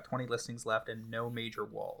we've only got 20 listings left and no major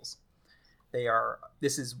walls.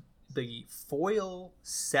 This is the foil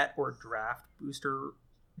set or draft booster,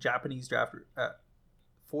 Japanese draft,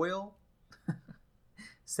 foil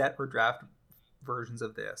set or draft versions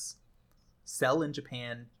of this sell in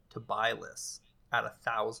Japan to buy lists at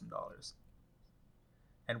 $1,000.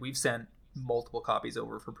 And we've sent multiple copies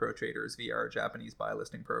over for pro traders via our Japanese buy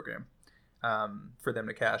listing program. For them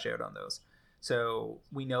to cash out on those. So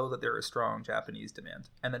we know that there is strong Japanese demand.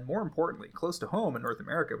 And then more importantly, close to home in North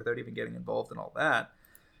America, without even getting involved in all that,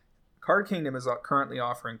 Card Kingdom is currently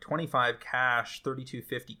offering 25 cash,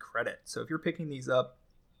 $32.50 credit. So if you're picking these up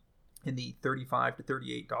in the $35 to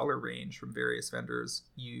 $38 range from various vendors,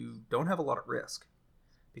 you don't have a lot of risk,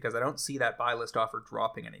 because I don't see that buy list offer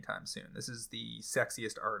dropping anytime soon. This is the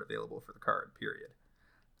sexiest art available for the card, period.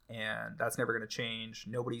 And that's never going to change.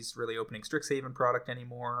 Nobody's really opening Strixhaven product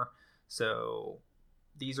anymore. So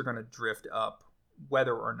these are going to drift up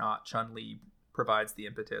whether or not Chun-Li provides the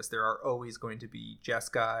impetus. There are always going to be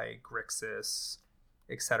Jeskai, Grixis,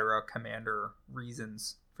 etc. commander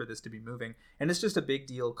reasons for this to be moving. And it's just a big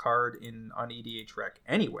deal card on EDH Rec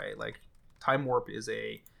anyway. Like, Time Warp is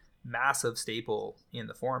a massive staple in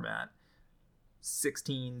the format.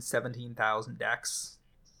 17,000 decks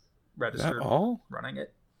registered running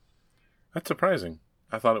it. That's surprising.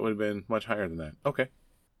 I thought it would have been much higher than that. Okay.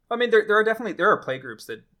 I mean, there are play groups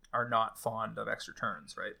that are not fond of extra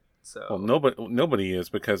turns, right? So, well, nobody is,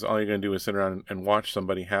 because all you're going to do is sit around and watch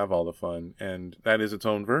somebody have all the fun, and that is its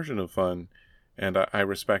own version of fun. And I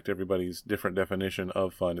respect everybody's different definition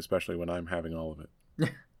of fun, especially when I'm having all of it.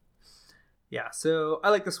 Yeah, so I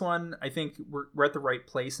like this one. I think we're at the right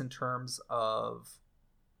place in terms of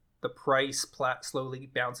the price slowly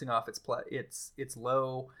bouncing off its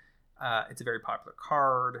low. It's a very popular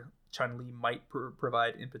card. Chun-Li might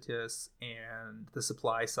provide impetus, and the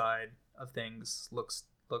supply side of things looks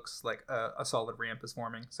like a solid ramp is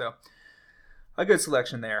forming. So a good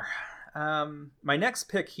selection there. My next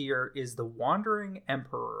pick here is the Wandering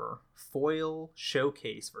Emperor foil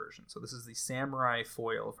showcase version. So this is the Samurai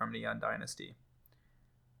foil from Neon Dynasty.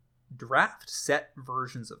 Draft set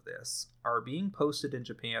versions of this are being posted in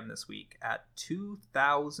Japan this week at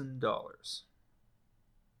 $2,000.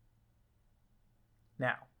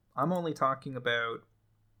 Now, I'm only talking about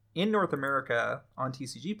in North America on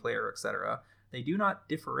TCG Player, etc. They do not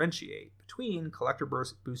differentiate between collector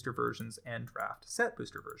booster versions and draft set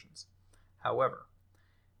booster versions. However,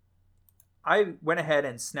 I went ahead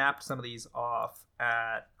and snapped some of these off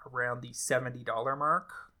at around the $70 mark,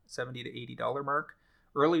 $70 to $80 mark,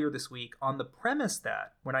 earlier this week, on the premise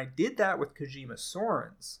that when I did that with Kojima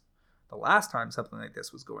Soren's, the last time something like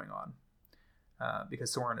this was going on,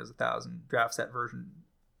 because Soren is 1,000 draft set version,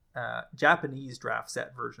 Japanese draft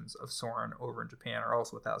set versions of Soren over in Japan are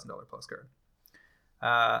also $1,000 plus card.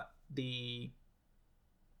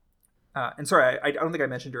 And sorry, I don't think I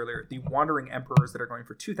mentioned earlier, the Wandering Emperors that are going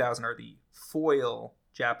for $2,000 are the foil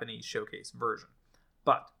Japanese showcase version.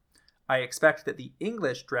 But I expect that the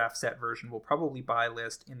English draft set version will probably buy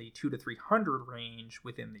list in the $200 to $300 range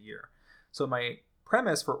within the year. So my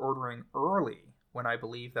premise for ordering early, when I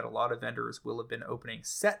believe that a lot of vendors will have been opening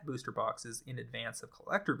set booster boxes in advance of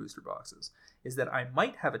collector booster boxes, is that I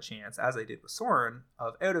might have a chance, as I did with Soren,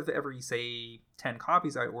 of out of every, say, 10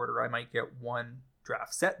 copies I order, I might get one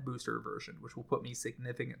draft set booster version, which will put me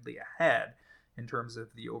significantly ahead in terms of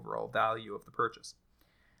the overall value of the purchase.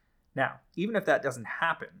 Now, even if that doesn't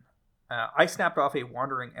happen, I snapped off a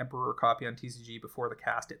Wandering Emperor copy on TCG before the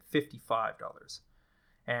cast at $55.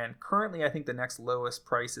 And currently, I think the next lowest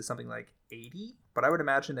price is something like $80, but I would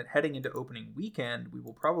imagine that heading into opening weekend, we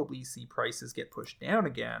will probably see prices get pushed down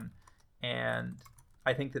again, and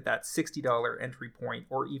I think that $60 entry point,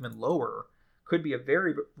 or even lower, could be a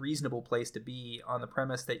very reasonable place to be on the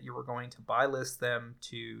premise that you were going to buy list them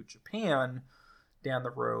to Japan down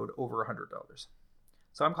the road over $100.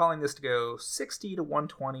 So I'm calling this to go 60 to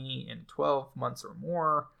 120 in 12 months or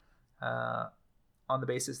more, on the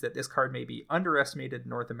basis that this card may be underestimated in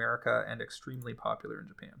North America and extremely popular in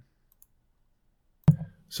Japan.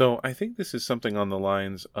 So I think this is something on the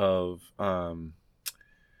lines of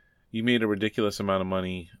you made a ridiculous amount of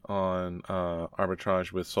money on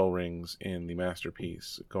arbitrage with Sol Rings in the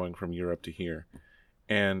Masterpiece, going from Europe to here.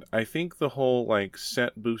 And I think the whole like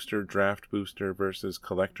set booster, draft booster versus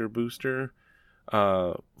collector booster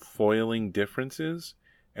foiling differences,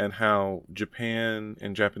 and how Japan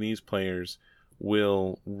and Japanese players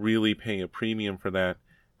will really pay a premium for that,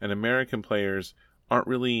 and American players aren't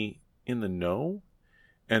really in the know.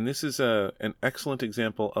 And this is an excellent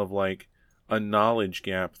example of like a knowledge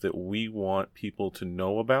gap that we want people to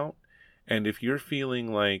know about. And if you're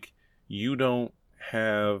feeling like you don't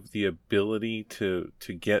have the ability to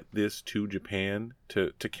get this to Japan,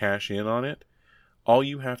 to cash in on it, all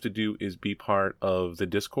you have to do is be part of the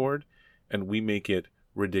Discord, and we make it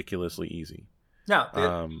ridiculously easy.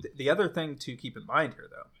 Now, the other thing to keep in mind here,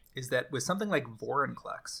 though, is that with something like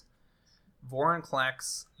Vorinclex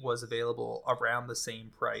was available around the same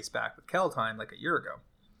price back with Keldheim like a year ago.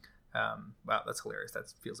 Wow, that's hilarious.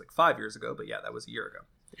 That feels like 5 years ago, but yeah, that was a year ago.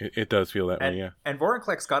 It does feel that way, yeah. And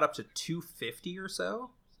Vorinclex got up to $250 or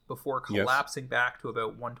so before collapsing back to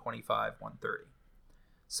about $125, $130.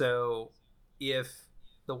 So if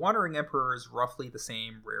the Wandering Emperor is roughly the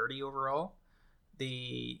same rarity overall,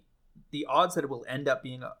 the odds that it will end up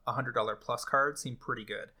being a $100 plus card seem pretty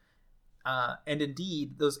good. And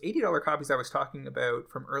indeed, those $80 copies I was talking about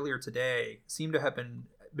from earlier today seem to have been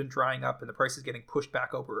drying up, and the price is getting pushed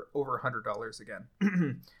back over $100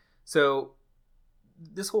 again. So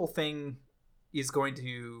this whole thing is going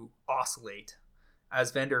to oscillate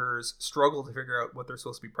as vendors struggle to figure out what they're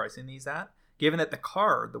supposed to be pricing these at, given that the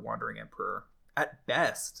card, the Wandering Emperor, at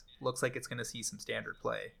best looks like it's going to see some standard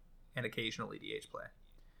play and occasional EDH play.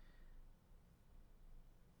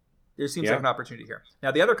 There seems like an opportunity here.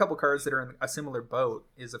 Now, the other couple cards that are in a similar boat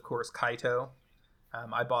is, of course, Kaito.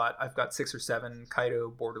 I've got 6 or 7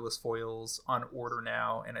 Kaito borderless foils on order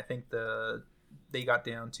now, and I think they got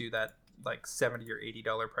down to that like $70 or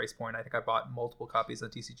 $80 price point. I think I bought multiple copies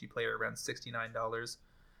of TCG Player around $69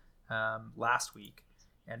 last week,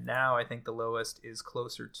 and now I think the lowest is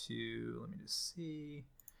closer to, let me just see,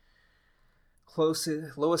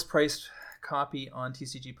 lowest priced copy on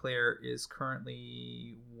TCG Player is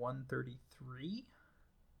currently $133.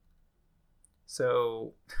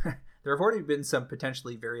 So there have already been some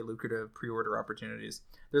potentially very lucrative pre-order opportunities.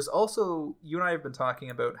 There's also, you and I have been talking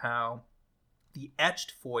about how the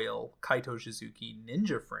etched foil Kaito Shizuki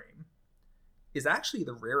Ninja Frame is actually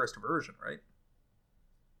the rarest version, right?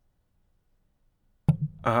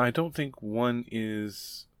 I don't think one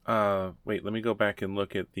is... wait, let me go back and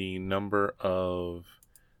look at the number of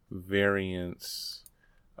variants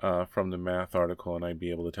from the math article, and I'd be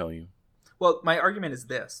able to tell you. Well, my argument is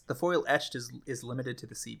this. The foil etched is limited to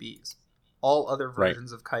the CBs. All other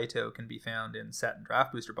versions of Kaito can be found in set and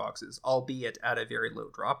draft booster boxes, albeit at a very low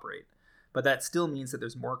drop rate. But that still means that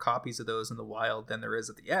there's more copies of those in the wild than there is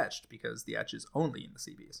of the etched, because the etched is only in the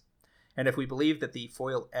CBs. And if we believe that the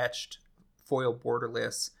foil etched, foil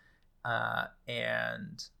borderless,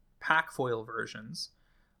 and pack foil versions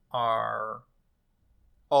are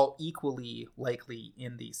all equally likely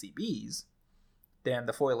in the CBs, then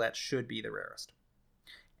the foil etched should be the rarest.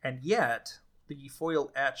 And yet, the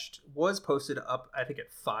foil etched was posted up, I think,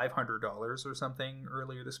 at $500 or something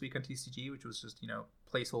earlier this week on TCG, which was just,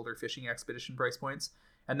 placeholder fishing expedition price points.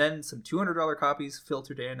 And then some $200 copies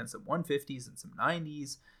filtered in, and some $150s and some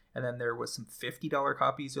 $90s. And then there was some $50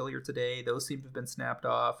 copies earlier today. Those seem to have been snapped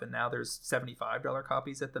off, and now there's $75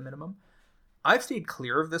 copies at the minimum. I've stayed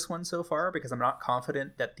clear of this one so far because I'm not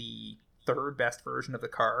confident that the third best version of the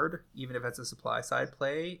card, even if it's a supply side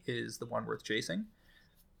play, is the one worth chasing.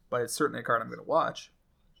 But it's certainly a card I'm going to watch.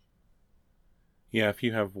 Yeah, if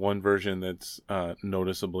you have one version that's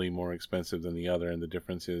noticeably more expensive than the other, and the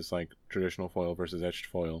difference is like traditional foil versus etched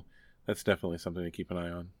foil, that's definitely something to keep an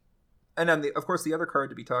eye on. And then, of course, the other card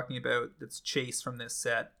to be talking about that's chased from this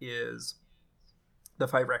set is the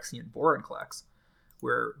Phyrexian Vorinclex,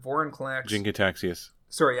 where Vorinclex... Jin-Gitaxias.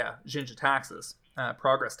 Jin-Gitaxias,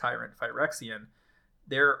 Progress Tyrant Phyrexian.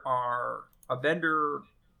 There are a vendor,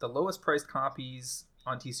 the lowest priced copies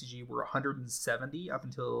on TCG were 170 up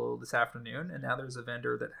until this afternoon, and now there's a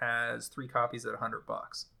vendor that has 3 copies at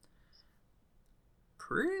 $100.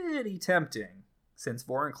 Pretty tempting, since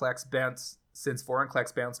Vorinclex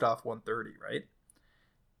bounced off 130, right?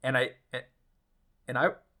 And I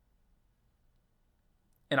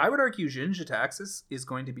would argue Jin-Gitaxias is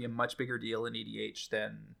going to be a much bigger deal in EDH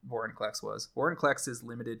than Vorinclex was. Vorinclex is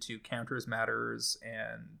limited to counters, matters,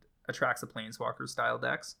 and attracts a planeswalker style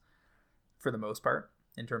decks for the most part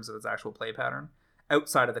in terms of its actual play pattern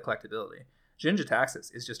outside of the collectability.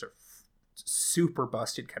 Jin-Gitaxias is just a super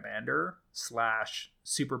busted commander /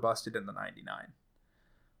 super busted in the 99.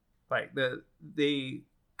 Like the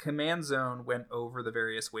command zone went over the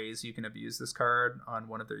various ways you can abuse this card on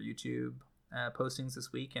one of their YouTube postings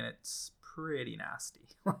this week, and it's pretty nasty.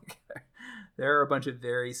 Like, there are a bunch of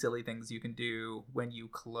very silly things you can do when you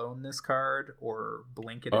clone this card or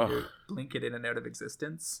blink it in and out of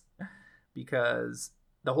existence, because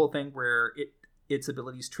the whole thing where its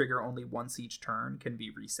abilities trigger only once each turn can be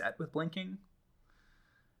reset with blinking.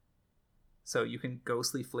 So you can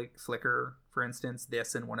ghostly flicker, for instance,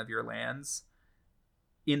 this in one of your lands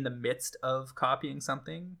in the midst of copying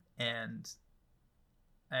something and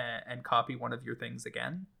copy one of your things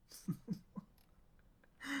again.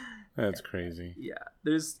 That's crazy. Yeah.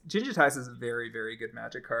 Jin-Gitaxias is a very, very good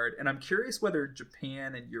Magic card, and I'm curious whether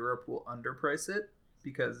Japan and Europe will underprice it,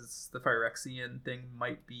 because the Phyrexian thing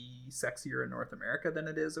might be sexier in North America than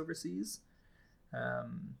it is overseas.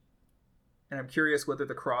 And I'm curious whether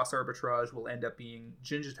the cross arbitrage will end up being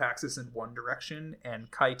Jin-Gitaxias in one direction and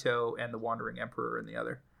Kaito and the Wandering Emperor in the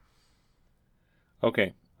other.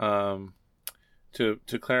 Okay.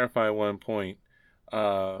 To clarify one point,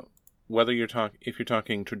 whether if you're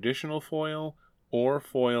talking traditional foil or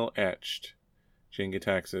foil etched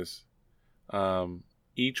Jin-Gitaxias,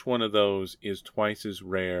 each one of those is twice as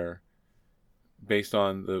rare based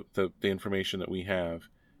on the information that we have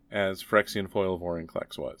as Phyrexian foil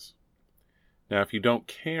Vorinclex was. Now, if you don't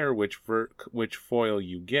care which foil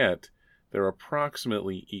you get, they're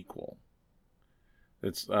approximately equal.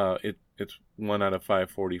 It's 1 out of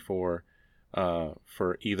 544,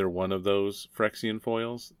 for either one of those Phyrexian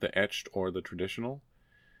foils, the etched or the traditional.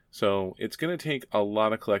 So it's going to take a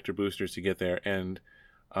lot of collector boosters to get there, and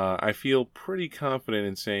I feel pretty confident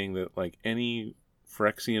in saying that like any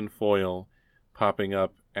Phyrexian foil popping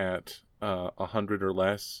up at 100 or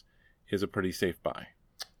less is a pretty safe buy.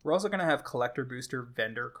 We're also going to have collector booster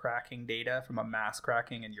vendor cracking data from a mass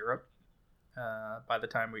cracking in Europe by the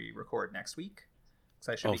time we record next week.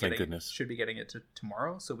 So I should be getting it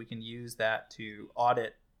tomorrow, so we can use that to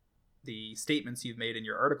audit the statements you've made in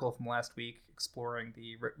your article from last week, exploring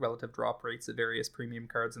the relative drop rates of various premium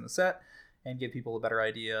cards in the set, and give people a better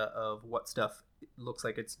idea of what stuff looks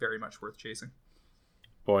like it's very much worth chasing.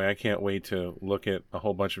 Boy, I can't wait to look at a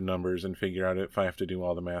whole bunch of numbers and figure out if I have to do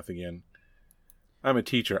all the math again. I'm a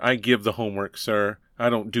teacher. I give the homework, sir. I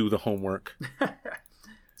don't do the homework.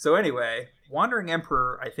 So anyway, Wandering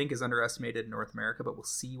Emperor, I think, is underestimated in North America, but we'll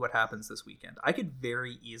see what happens this weekend. I could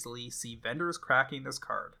very easily see vendors cracking this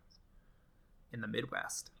card in the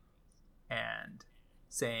Midwest and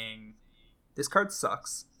saying, this card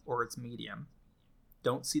sucks, or it's medium.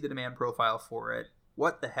 Don't see the demand profile for it.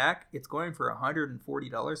 What the heck? It's going for $140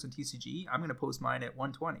 in TCG. I'm going to post mine at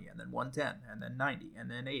 120, and then 110, and then 90, and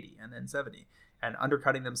then 80, and then 70, and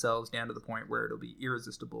undercutting themselves down to the point where it'll be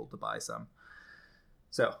irresistible to buy some.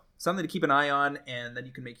 So, something to keep an eye on, and then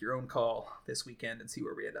you can make your own call this weekend and see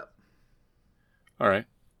where we end up. All right.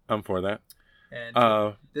 I'm for that.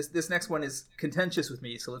 And this next one is contentious with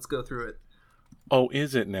me, so let's go through it. Oh,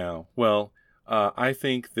 is it now? Well, I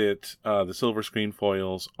think that the silver screen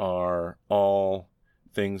foils are all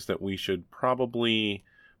things that we should probably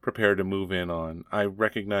prepare to move in on. I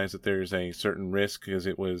recognize that there's a certain risk because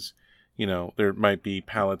it was, there might be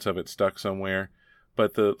pallets of it stuck somewhere.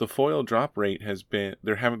 But the foil drop rate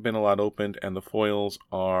there haven't been a lot opened, and the foils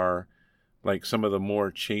are like some of the more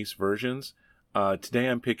chase versions. Today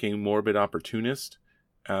I'm picking Morbid Opportunist.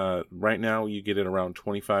 Right now you get it around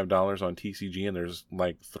 $25 on TCG, and there's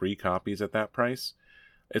like 3 copies at that price.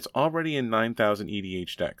 It's already in 9,000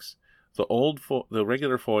 EDH decks. The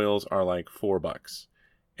regular foils are like $4.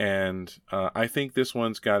 And I think this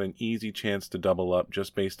one's got an easy chance to double up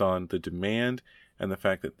just based on the demand and the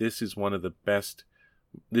fact that this is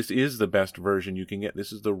this is the best version you can get.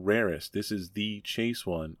 This is the rarest. This is the chase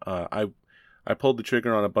one. I pulled the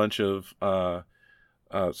trigger on a bunch of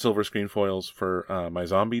silver screen foils for my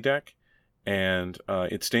zombie deck, and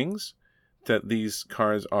it stings that these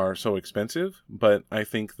cards are so expensive, but I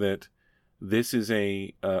think that this is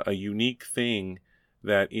a unique thing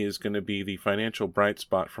that is going to be the financial bright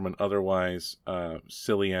spot from an otherwise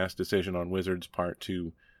silly-ass decision on Wizards' part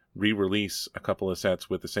to re-release a couple of sets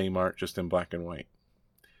with the same art just in black and white.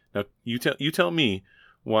 Now, you tell me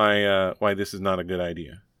why this is not a good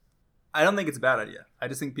idea. I don't think it's a bad idea. I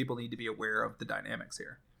just think people need to be aware of the dynamics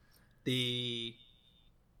here.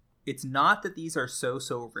 It's not that these are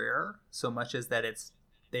so rare so much as that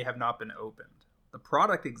they have not been opened. The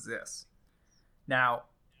product exists. Now,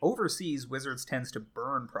 overseas, Wizards tends to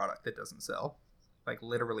burn product that doesn't sell, like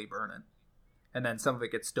literally burn it, and then some of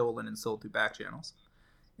it gets stolen and sold through back channels.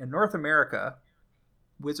 In North America,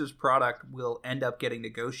 Wizards product will end up getting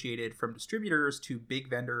negotiated from distributors to big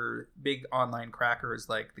online crackers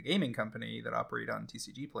like the gaming company that operate on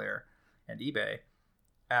TCG Player and eBay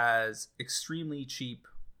as extremely cheap,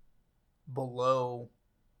 below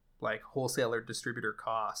like wholesaler distributor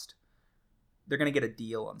cost. They're going to get a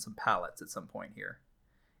deal on some pallets at some point here.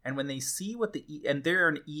 And when they see and they're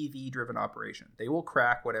an EV driven operation, they will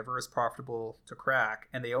crack whatever is profitable to crack,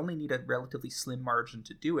 and they only need a relatively slim margin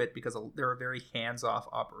to do it because they're a very hands-off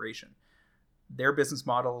operation. Their business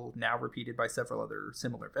model, now repeated by several other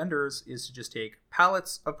similar vendors, is to just take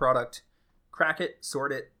pallets of product, crack it,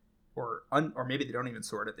 sort it, or maybe they don't even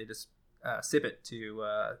sort it, they just sip it to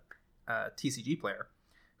TCG Player,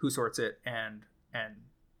 who sorts it and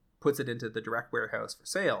puts it into the direct warehouse for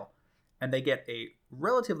sale. And they get a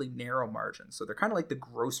relatively narrow margin. So they're kind of like the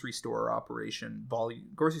grocery store operation,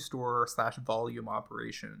 grocery store / volume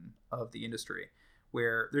operation of the industry,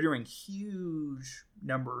 where they're doing huge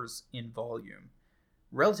numbers in volume,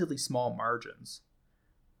 relatively small margins,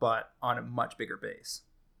 but on a much bigger base.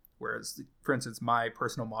 Whereas, for instance, my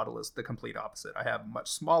personal model is the complete opposite. I have a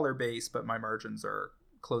much smaller base, but my margins are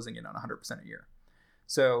closing in on 100% a year.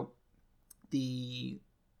 So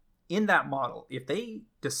in that model, if they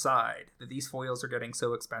decide that these foils are getting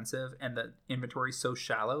so expensive and the inventory so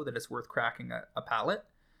shallow that it's worth cracking a pallet,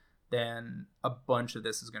 then a bunch of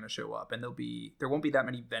this is going to show up, and there won't be that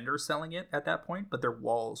many vendors selling it at that point, but their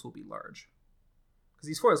walls will be large because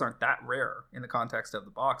these foils aren't that rare in the context of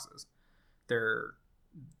the boxes. They're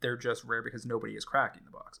just rare because nobody is cracking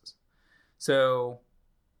the boxes. So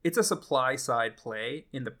it's a supply side play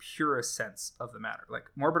in the purest sense of the matter. Like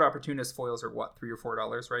Morbid Opportunist foils are what, $3 or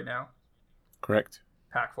 $4 right now? Correct.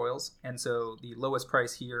 Pack foils. And so the lowest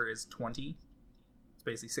price here is 20. It's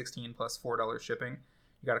basically 16 plus $4 shipping.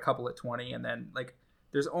 You got a couple at 20, and then like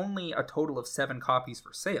there's only a total of 7 copies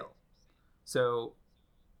for sale. So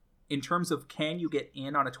in terms of can you get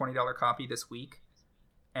in on a $20 copy this week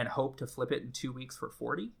and hope to flip it in 2 weeks for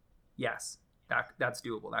 40? Yes, that's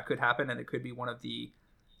doable. That could happen, and it could be one of the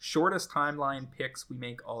shortest timeline picks we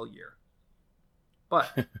make all year.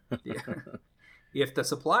 But if the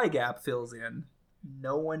supply gap fills in,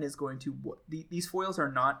 no one is going to... These foils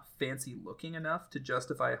are not fancy looking enough to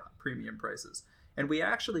justify premium prices. And we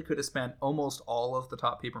actually could have spent almost all of the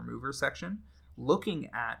top paper mover section looking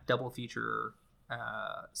at double feature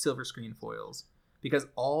silver screen foils, because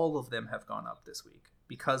all of them have gone up this week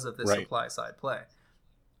because of this supply side play.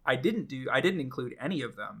 I didn't include any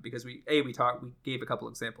of them because we gave a couple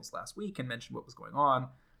examples last week and mentioned what was going on,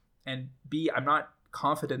 and B, I'm not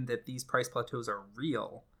confident that these price plateaus are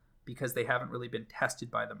real because they haven't really been tested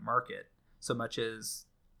by the market so much as,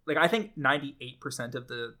 like, I think 98% of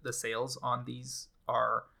the sales on these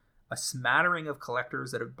are a smattering of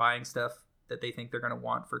collectors that are buying stuff that they think they're going to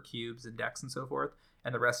want for cubes and decks and so forth,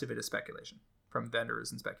 and the rest of it is speculation from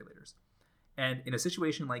vendors and speculators. And in a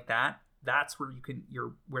situation like that, that's where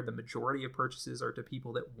where the majority of purchases are to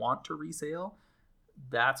people that want to resale.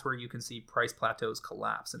 That's where you can see price plateaus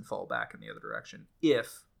collapse and fall back in the other direction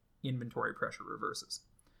if inventory pressure reverses.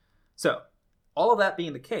 So all of that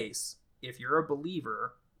being the case, if you're a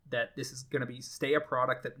believer that this is going to stay a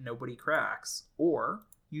product that nobody cracks, or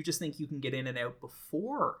you just think you can get in and out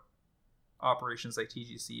before operations like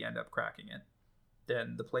TGC end up cracking it,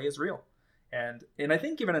 then the play is real. And I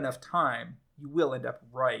think given enough time, you will end up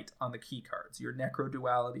right on the key cards, your Necro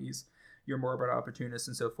Dualities, your Morbid Opportunists,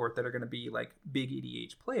 and so forth, that are going to be like big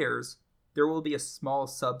EDH players. There will be a small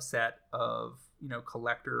subset of,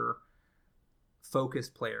 collector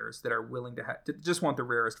focused players that are willing to just want the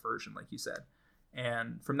rarest version, like you said.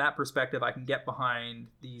 And from that perspective, I can get behind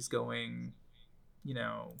these going,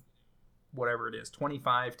 whatever it is,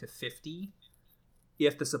 25 to 50,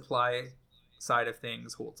 if the supply side of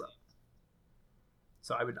things holds up.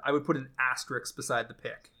 So I would put an asterisk beside the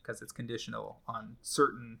pick because it's conditional on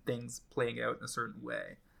certain things playing out in a certain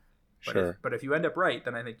way. But if you end up right,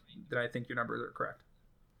 then I think your numbers are correct.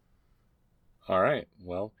 All right.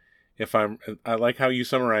 Well, I like how you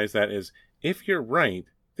summarize that is, if you're right,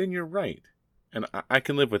 then you're right. And I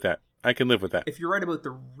can live with that. If you're right about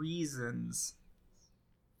the reasons,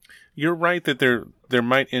 you're right that there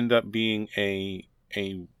might end up being a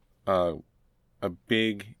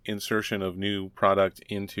big insertion of new product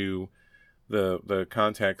into the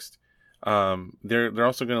context. They're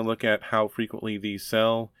also going to look at how frequently these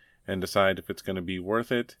sell and decide if it's going to be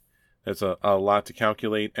worth it. That's a lot to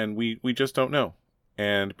calculate, and we just don't know.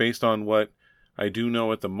 And based on what I do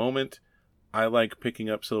know at the moment, I like picking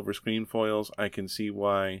up silver screen foils. I can see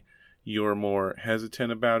why you're more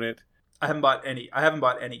hesitant about it. I haven't bought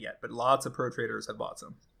any yet, but lots of pro traders have bought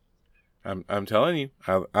some. I'm telling you,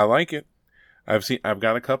 I like it. I've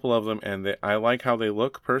got a couple of them, and I like how they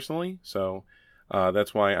look personally. So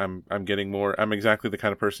that's why I'm getting more. I'm exactly the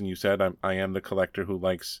kind of person you said. I am the collector who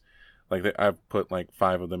likes, I've put like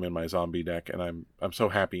 5 of them in my zombie deck, and I'm so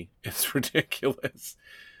happy. It's ridiculous.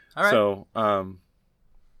 All right. So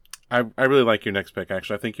I really like your next pick.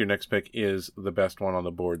 Actually, I think your next pick is the best one on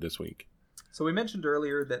the board this week. So we mentioned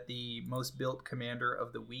earlier that the most built commander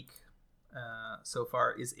of the week so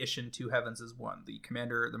far is Isshin Two Heavens is one. The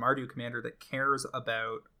Mardu commander that cares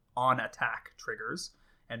about on attack triggers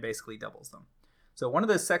and basically doubles them. So one of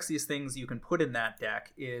the sexiest things you can put in that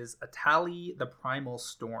deck is Atali the Primal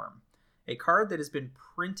Storm, a card that has been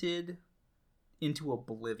printed into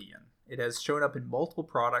oblivion. It has shown up in multiple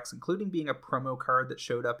products, including being a promo card that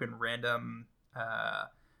showed up in random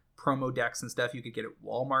promo decks and stuff you could get at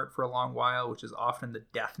Walmart for a long while, which is often the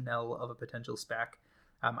death knell of a potential spec.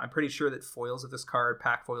 I'm pretty sure that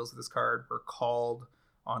pack foils of this card, were called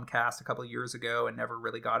on cast a couple of years ago and never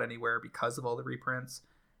really got anywhere because of all the reprints.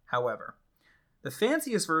 However, the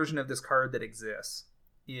fanciest version of this card that exists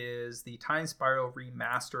is the Time Spiral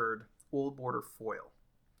Remastered Old Border foil.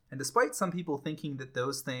 And despite some people thinking that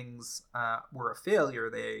those things were a failure,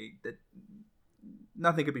 that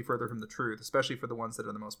nothing could be further from the truth, especially for the ones that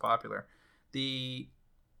are the most popular. The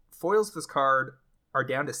foils of this card are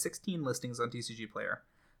down to 16 listings on TCG Player,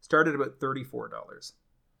 started about $34.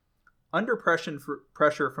 Under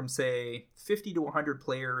pressure from, say, 50 to 100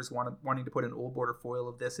 players wanting to put an Old Border foil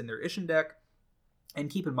of this in their Isshin deck, and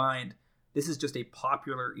keep in mind, this is just a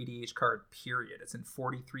popular EDH card, period. It's in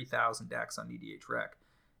 43,000 decks on EDH Rec.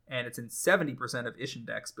 and it's in 70% of Isshin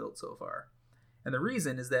decks built so far. And the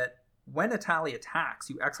reason is that when Etali attacks,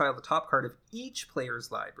 you exile the top card of each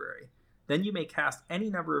player's library. Then you may cast any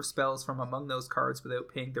number of spells from among those cards without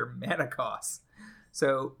paying their mana costs.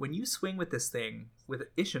 So when you swing with this thing, with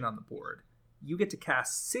Isshin on the board, you get to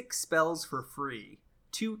cast 6 spells for free,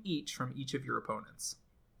 2 each from each of your opponents.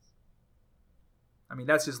 I mean,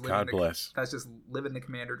 that's just living that's just living the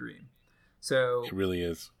Commander dream. So it really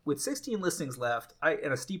is. With 16 listings left,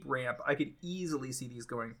 and a steep ramp, I could easily see these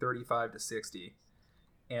going 35 to 60,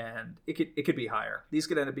 and it could be higher. These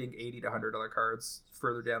could end up being $80 to $100 cards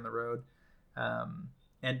further down the road,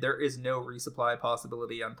 and there is no resupply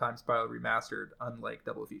possibility on Time Spiral Remastered, unlike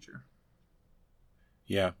Double Feature.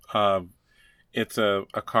 Yeah, it's a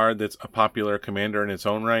card that's a popular commander in its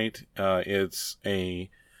own right. It's a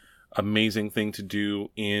amazing thing to do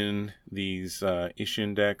in these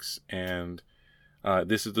Isshin decks, and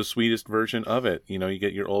this is the sweetest version of it. You know, you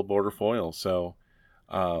get your old border foil. So,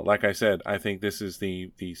 like I said, I think this is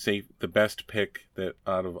the best pick that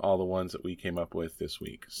out of all the ones that we came up with this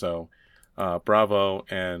week. So, bravo!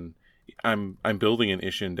 And I'm building an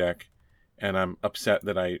Isshin deck, and I'm upset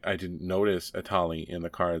that I didn't notice Etali in the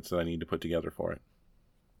cards that I need to put together for it.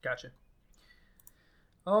 Gotcha.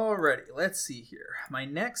 Alrighty, let's see here. My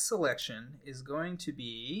next selection is going to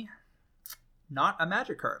be not a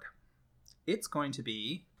Magic card. It's going to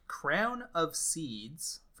be Crown of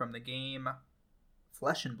Seeds from the game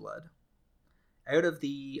Flesh and Blood, out of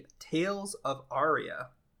the Tales of Aria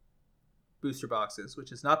booster boxes,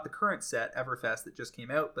 which is not the current set, Everfest, that just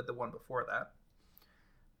came out, but the one before that.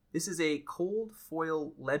 This is a cold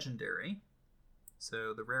foil legendary,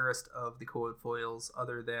 so the rarest of the cold foils,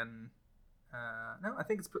 other than I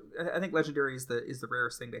think legendary is the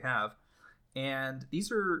rarest thing they have, and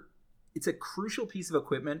it's a crucial piece of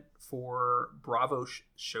equipment for Bravo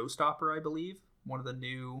Showstopper, I believe, one of the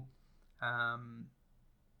new. Can't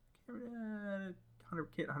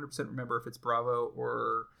 100% remember if it's Bravo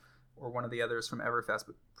or one of the others from Everfest,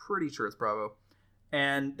 but pretty sure it's Bravo.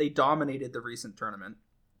 And they dominated the recent tournament,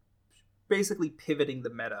 basically pivoting the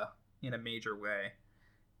meta in a major way.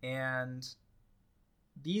 And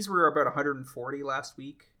these were about 140 last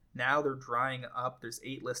week. Now they're drying up. There's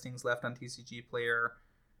 8 listings left on TCG Player.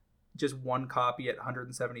 Just one copy at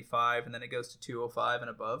 175, and then it goes to 205 and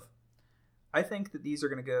above. I think that these are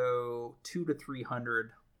going to go 200 to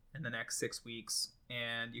 300 in the next 6 weeks,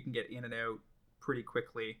 and you can get in and out pretty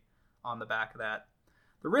quickly on the back of that.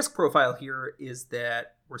 The risk profile here is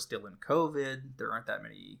that we're still in COVID. There aren't that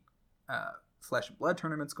many Flesh and Blood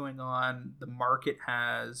tournaments going on. The market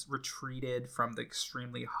has retreated from the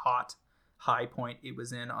extremely hot high point it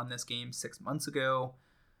was in on this game 6 months ago.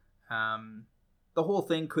 The whole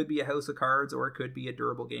thing could be a house of cards, or it could be a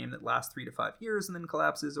durable game that lasts 3 to 5 years and then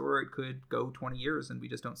collapses, or it could go 20 years and we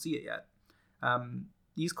just don't see it yet.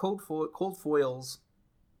 These cold foils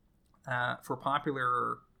for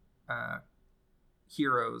popular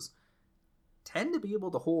heroes tend to be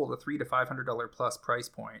able to hold a $300 to $500 plus price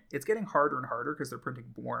point. It's getting harder and harder because they're printing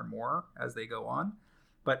more and more as they go on.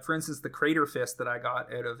 But for instance, the Crater Fist that I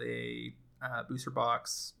got out of a booster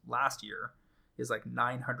box last year is like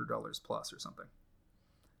 $900 plus or something.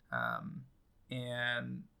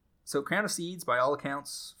 And so Crown of Seeds, by all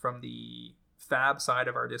accounts, from the Fab side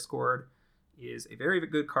of our Discord, is a very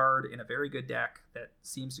good card in a very good deck that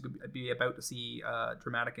seems to be about to see a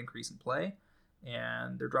dramatic increase in play,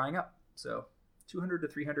 and they're drying up. So 200 to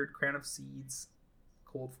 300 Crown of Seeds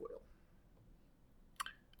cold foil.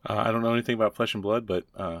 I don't know anything about Flesh and Blood, but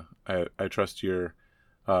I trust your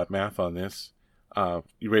math on this.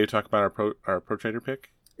 You ready to talk about our Pro Trader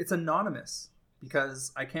pick? It's anonymous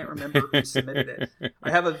because I can't remember who submitted it.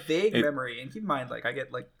 I have a vague memory, and keep in mind, like I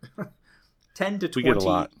get like 10 to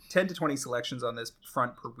 20 selections on this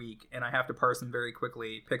front per week, and I have to parse them very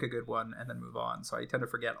quickly, pick a good one, and then move on. So I tend to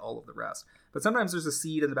forget all of the rest. But sometimes there's a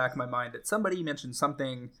seed in the back of my mind that somebody mentioned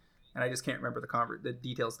something, and I just can't remember the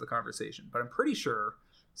details of the conversation. But I'm pretty sure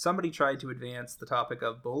somebody tried to advance the topic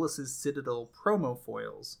of Bolas's Citadel promo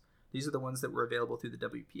foils. These are the ones that were available through the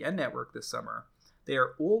WPN network this summer. They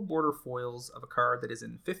are old border foils of a card that is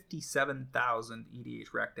in 57,000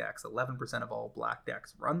 EDH rec decks. 11% of all black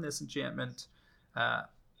decks run this enchantment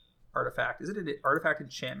artifact. Is it an artifact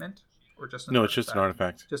enchantment or just an artifact? It's just an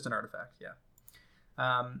artifact. Just an artifact, yeah.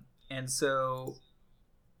 And so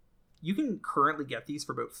you can currently get these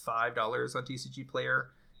for about $5 on TCG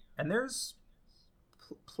Player, and there's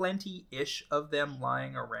plenty-ish of them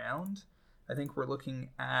lying around. I think we're looking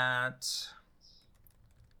at,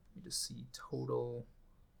 let me just see total.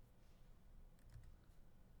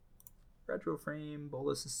 Retro Frame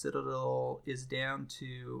Bolas' Citadel is down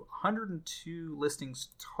to 102 listings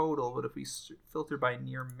total, but if we filter by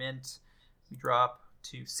near mint, we drop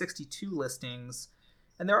to 62 listings.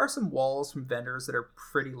 And there are some walls from vendors that are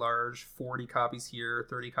pretty large, 40 copies here,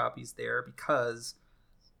 30 copies there, because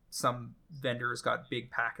some vendors got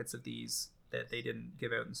big packets of these that they didn't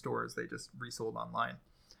give out in stores. They just resold online.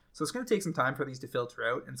 So it's going to take some time for these to filter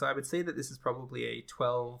out. And so I would say that this is probably a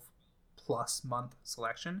 12 plus month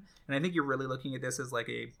selection. And I think you're really looking at this as like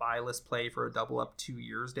a buy list play for a double up 2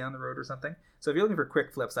 years down the road or something. So if you're looking for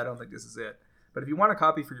quick flips, I don't think this is it. But if you want a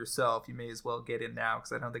copy for yourself, you may as well get in now,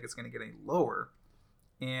 because I don't think it's going to get any lower.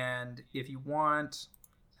 And if you want,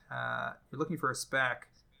 you're looking for a spec,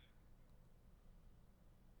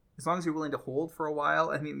 as long as you're willing to hold for a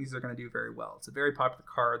while, I think these are going to do very well. It's a very popular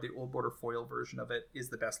card. The old border foil version of it is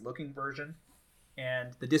the best looking version.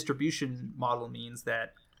 And the distribution model means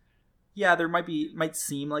that, yeah, there might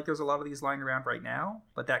seem like there's a lot of these lying around right now,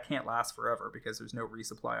 but that can't last forever because there's no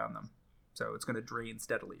resupply on them. So it's going to drain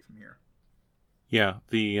steadily from here. Yeah,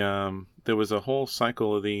 there was a whole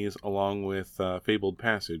cycle of these along with Fabled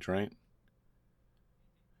Passage, right?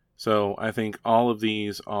 So I think all of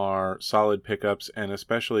these are solid pickups, and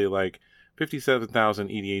especially like 57,000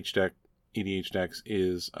 EDH decks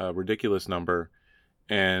is a ridiculous number,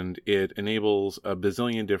 and it enables a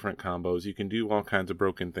bazillion different combos. You can do all kinds of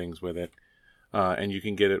broken things with it, and you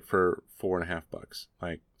can get it for $4.50.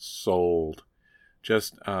 Like, sold.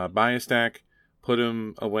 Just buy a stack, put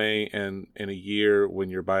them away, and in a year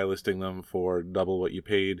when you're buy listing them for double what you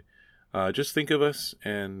paid, just think of us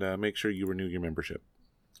and make sure you renew your membership.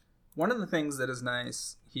 One of the things that is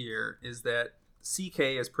nice here is that CK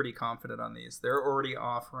is pretty confident on these. They're already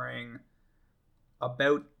offering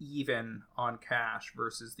about even on cash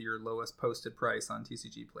versus your lowest posted price on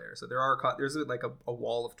TCG Player. So there's like a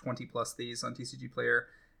wall of 20 plus these on TCG Player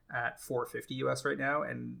at $4.50 US right now,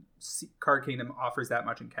 and Card Kingdom offers that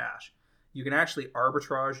much in cash. You can actually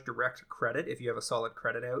arbitrage direct credit if you have a solid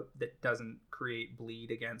credit out that doesn't create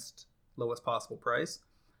bleed against lowest possible price.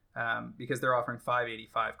 Because they're offering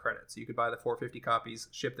 $5.85 credits. So you could buy the 450 copies,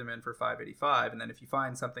 ship them in for $5.85, and then if you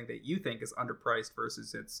find something that you think is underpriced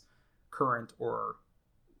versus its current or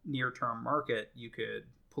near-term market, you could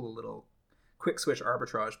pull a little quick switch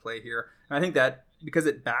arbitrage play here. And I think that because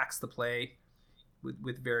it backs the play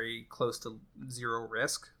with very close to zero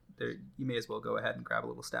risk, you may as well go ahead and grab a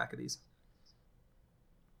little stack of these.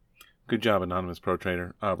 Good job, Anonymous Pro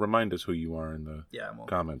Trader. Remind us who you are in the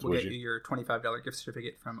comments. We'll get you your $25 gift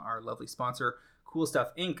certificate from our lovely sponsor, Cool Stuff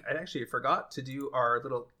Inc. I actually forgot to do our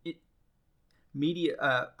little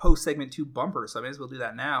media post segment 2 bumper, so I may as well do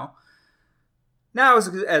that now. Now is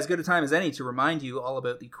as good a time as any to remind you all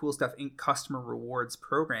about the Cool Stuff Inc. customer rewards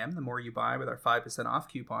program. The more you buy with our 5% off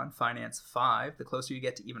coupon, Finance5, the closer you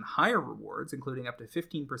get to even higher rewards, including up to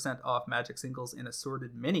 15% off Magic Singles and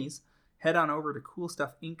assorted minis. Head on over to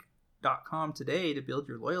CoolStuffInc.com today to build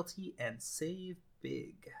your loyalty and save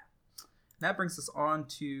big. And that brings us on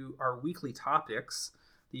to our weekly topics.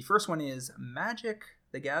 The first one is Magic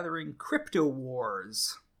the Gathering Crypto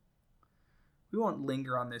Wars. We won't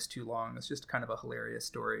linger on this too long. It's just kind of a hilarious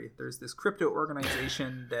story. There's this crypto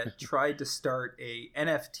organization that tried to start a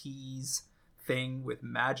NFTs thing with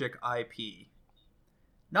Magic IP.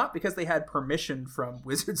 Not because they had permission from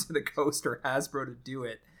Wizards of the Coast or Hasbro to do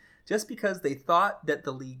it, just because they thought that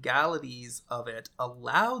the legalities of it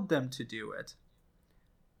allowed them to do it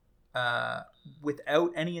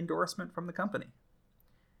without any endorsement from the company.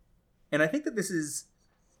 And I think that this is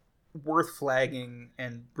worth flagging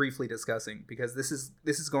and briefly discussing, because this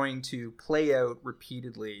is going to play out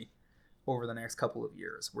repeatedly over the next couple of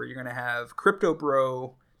years, where you're going to have crypto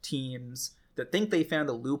bro teams that think they found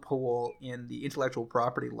a loophole in the intellectual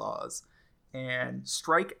property laws and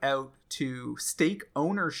strike out to stake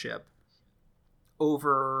ownership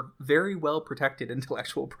over very well protected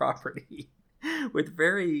intellectual property with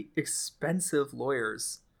very expensive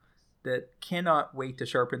lawyers that cannot wait to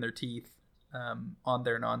sharpen their teeth on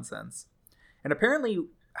their nonsense. And apparently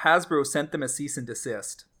Hasbro sent them a cease and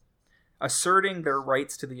desist, asserting their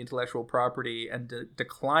rights to the intellectual property and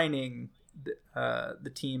declining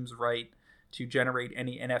the team's right to generate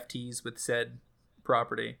any NFTs with said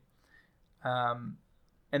property. And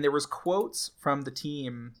there was quotes from the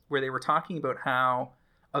team where they were talking about how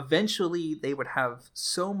eventually they would have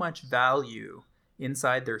so much value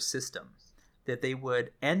inside their system that they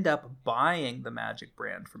would end up buying the Magic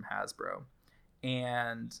brand from Hasbro,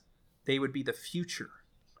 and they would be the future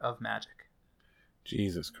of Magic.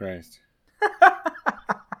 Jesus Christ.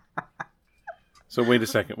 So wait a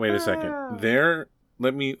second. There,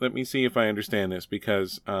 let me see if I understand this,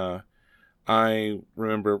 because I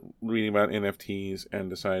remember reading about NFTs and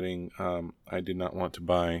deciding I did not want to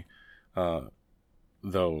buy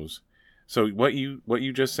those. So what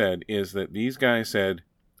you just said is that these guys said,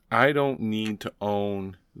 I don't need to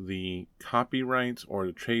own the copyrights or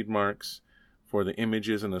the trademarks for the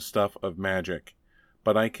images and the stuff of Magic,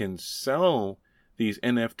 but I can sell these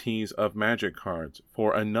NFTs of Magic cards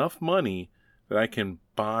for enough money that I can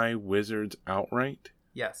buy Wizards outright.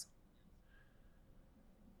 Yes.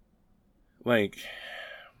 Like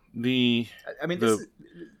this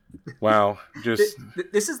wow, just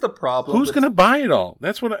this is the problem. Who's going to buy it all?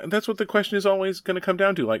 That's what the question is always going to come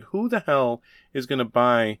down to. Like, who the hell is going to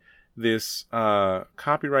buy this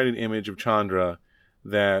copyrighted image of Chandra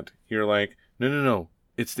that you're like, no,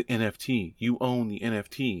 it's the NFT. You own the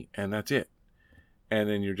NFT, and that's it. And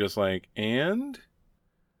then you're just like, and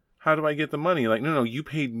how do I get the money? Like, no, you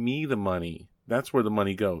paid me the money. That's where the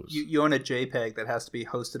money goes. You own a JPEG that has to be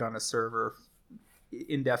hosted on a server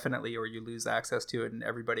indefinitely, or you lose access to it, and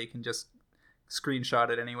everybody can just screenshot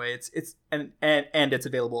it anyway. It's it's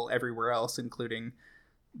available everywhere else, including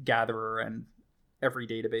Gatherer and every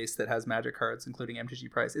database that has Magic cards, including MTG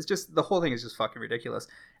Price. It's just, the whole thing is just fucking ridiculous.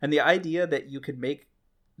 And the idea that you could make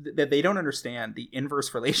that they don't understand the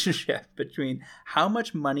inverse relationship between how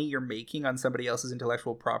much money you're making on somebody else's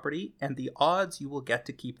intellectual property and the odds you will get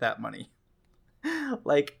to keep that money.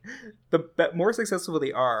 Like, the more successful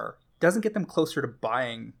they are doesn't get them closer to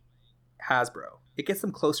buying Hasbro. It gets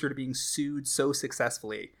them closer to being sued so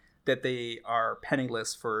successfully that they are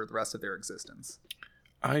penniless for the rest of their existence.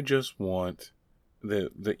 I just want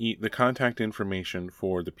the contact information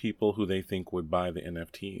for the people who they think would buy the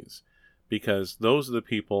NFTs, because those are the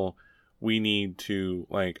people we need to,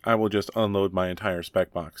 like, I will just unload my entire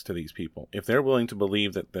spec box to these people. If they're willing to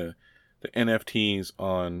believe that the NFTs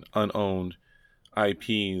on unowned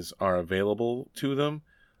IPs are available to them,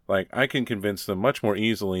 like, I can convince them much more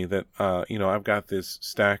easily that, I've got this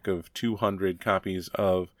stack of 200 copies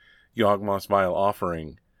of Yawgmoth's Vile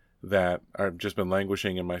Offering that have just been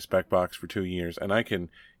languishing in my spec box for 2 years, and I can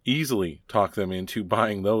easily talk them into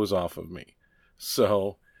buying those off of me.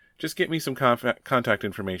 So just get me some contact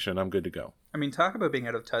information, I'm good to go. I mean, talk about being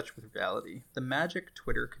out of touch with reality. The Magic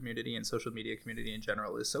Twitter community and social media community in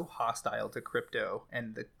general is so hostile to crypto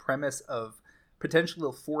and the premise of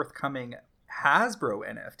potentially forthcoming Hasbro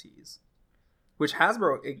NFTs, which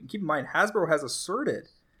keep in mind, Hasbro has asserted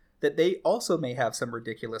that they also may have some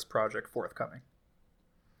ridiculous project forthcoming.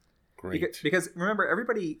 Great. Because remember,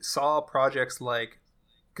 everybody saw projects like,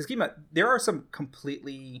 because keep in mind, there are some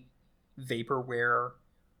completely vaporware,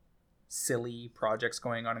 silly projects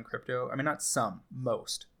going on in crypto. I mean, not some,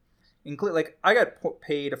 most. Like, I got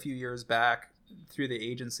paid a few years back through the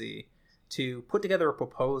agency to put together a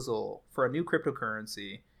proposal for a new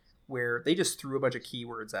cryptocurrency where they just threw a bunch of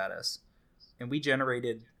keywords at us, and we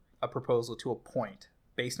generated a proposal to a point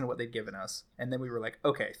based on what they'd given us. And then we were like,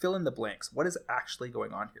 okay, fill in the blanks. What is actually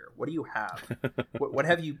going on here? What do you have? what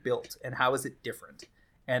have you built, and how is it different?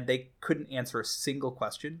 And they couldn't answer a single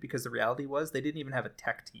question, because the reality was they didn't even have a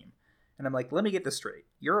tech team. And I'm like, let me get this straight.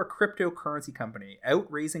 You're a cryptocurrency company out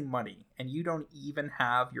raising money, and you don't even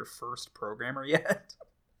have your first programmer yet?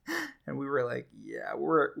 And we were like, yeah,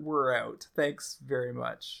 we're out. Thanks very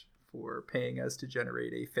much for paying us to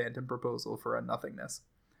generate a phantom proposal for a nothingness.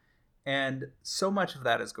 And so much of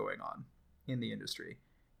that is going on in the industry.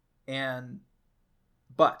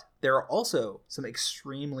 But there are also some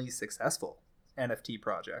extremely successful NFT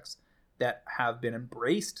projects that have been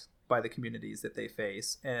embraced by the communities that they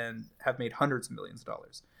face and have made hundreds of millions of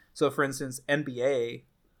dollars. So, for instance, NBA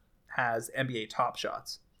has NBA Top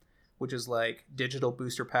Shots, which is like digital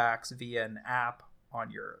booster packs via an app on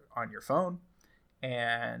your phone.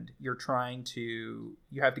 And you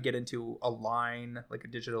have to get into a line, like a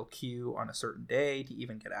digital queue, on a certain day to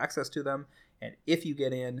even get access to them. And if you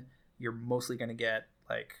get in, you're mostly going to get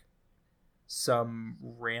like some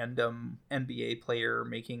random NBA player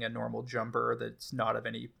making a normal jumper that's not of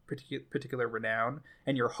any particular renown.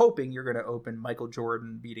 And you're hoping you're going to open Michael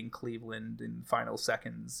Jordan beating Cleveland in final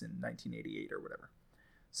seconds in 1988 or whatever.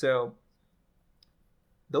 So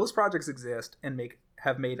those projects exist and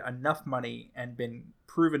have made enough money and been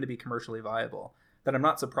proven to be commercially viable that I'm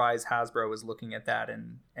not surprised Hasbro is looking at that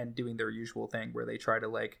and doing their usual thing where they try to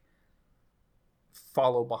like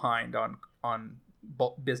follow behind on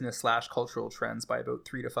business/cultural trends by about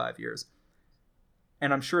 3 to 5 years.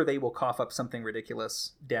 And I'm sure they will cough up something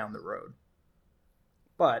ridiculous down the road.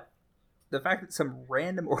 But the fact that some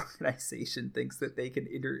random organization thinks that they can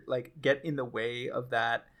get in the way of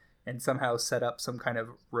that and somehow set up some kind of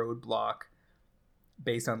roadblock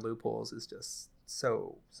based on loopholes is just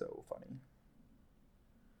so funny.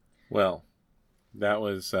 Well, That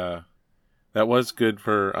was good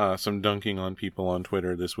for some dunking on people on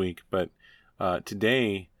Twitter this week. But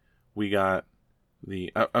today we got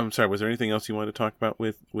the. I'm sorry. Was there anything else you wanted to talk about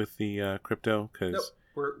with the crypto? Cause,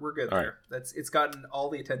 nope, we're good there. Right. It's gotten all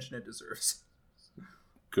the attention it deserves.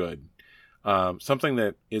 Good. Something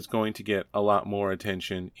that is going to get a lot more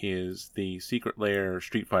attention is the Secret Lair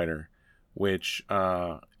Street Fighter, which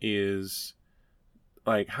is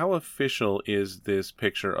like, how official is this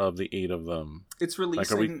picture of the 8 of them? It's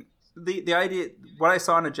releasing the idea. What I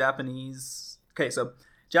saw in a Japanese. Okay, so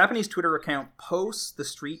Japanese Twitter account posts the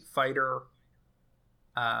Street Fighter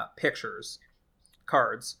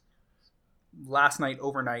cards last night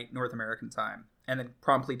overnight North American time, and then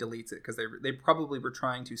promptly deletes it because they probably were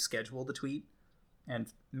trying to schedule the tweet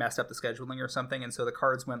and messed up the scheduling or something, and so the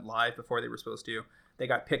cards went live before they were supposed to. They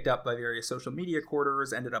got picked up by various social media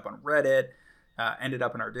quarters, ended up on Reddit, ended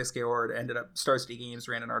up in our Discord, ended up Star City Games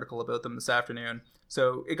ran an article about them this afternoon.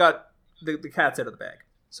 So it got the cat's out of the bag.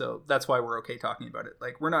 So that's why we're okay talking about it.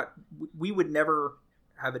 Like, we would never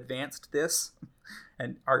have advanced this.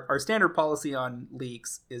 And our standard policy on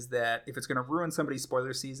leaks is that if it's going to ruin somebody's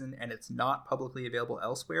spoiler season and it's not publicly available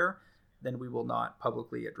elsewhere, then we will not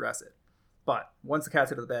publicly address it. But once the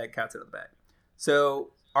cat's out of the bag, cat's out of the bag.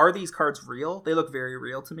 So are these cards real? They look very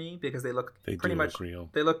real to me because they look pretty much real.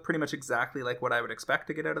 They look pretty much exactly like what I would expect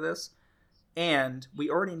to get out of this. And we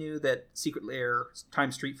already knew that Secret Lair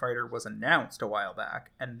Time Street Fighter was announced a while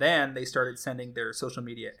back, and then they started sending their social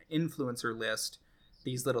media influencer list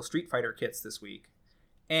these little Street Fighter kits this week.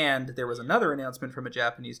 And there was another announcement from a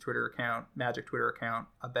Japanese Twitter account, Magic Twitter account,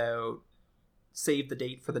 about save the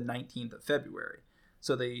date for the 19th of February.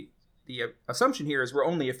 So the assumption here is we're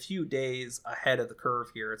only a few days ahead of the curve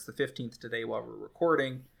here. It's the 15th today while we're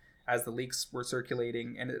recording, as the leaks were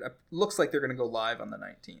circulating, and it looks like they're going to go live on the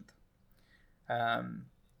 19th.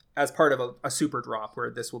 As part of a super drop where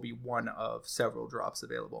this will be one of several drops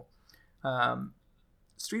available.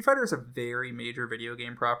 Street Fighter is a very major video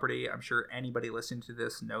game property. I'm sure anybody listening to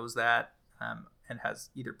this knows that, and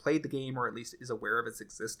has either played the game or at least is aware of its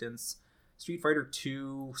existence. Street Fighter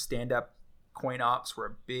 2 stand-up coin ops were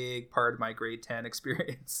a big part of my grade 10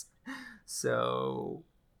 experience. So,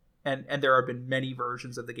 and there have been many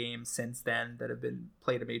versions of the game since then that have been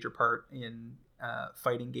played a major part in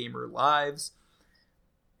fighting gamer lives.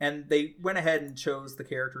 And they went ahead and chose the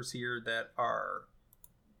characters here that are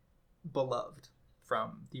beloved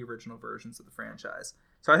from the original versions of the franchise.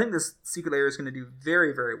 So I think this Secret Lair is going to do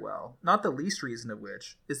very, very well. Not the least reason of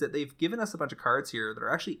which is that they've given us a bunch of cards here that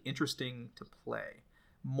are actually interesting to play.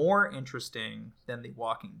 More interesting than the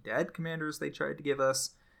Walking Dead commanders they tried to give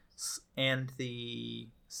us and the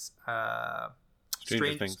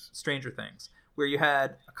Stranger Things, where you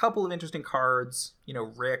had a couple of interesting cards,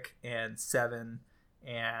 Rick and Seven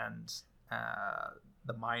and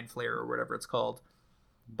the Mind Flayer or whatever it's called.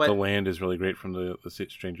 But the land is really great from the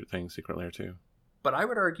Stranger Things Secret Lair too. But I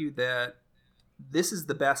would argue that this is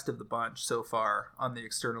the best of the bunch so far on the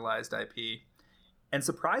externalized IP. And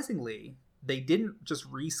surprisingly, they didn't just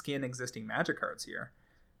reskin existing Magic cards here.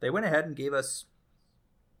 They went ahead and gave us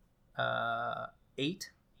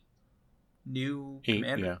 8 new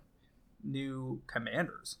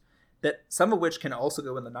commanders, that some of which can also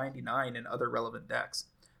go in the 99 and other relevant decks.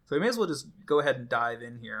 So we may as well just go ahead and dive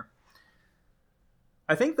in here.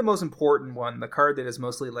 I think the most important one, the card that is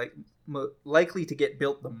mostly likely to get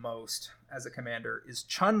built the most as a commander, is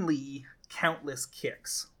Chun-Li Countless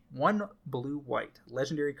Kicks. 1 blue-white,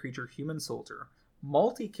 legendary creature, human soldier.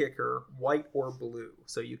 Multi-kicker, white or blue.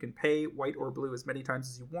 So you can pay white or blue as many times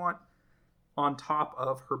as you want on top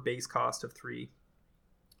of her base cost of 3.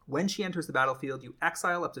 When she enters the battlefield, you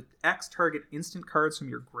exile up to X target instant cards from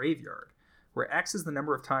your graveyard, where X is the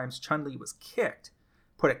number of times Chun-Li was kicked.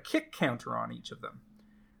 Put a kick counter on each of them.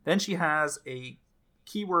 Then she has a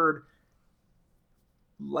keyword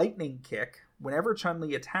lightning kick. Whenever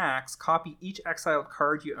Chun-Li attacks, copy each exiled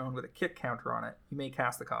card you own with a kick counter on it. You may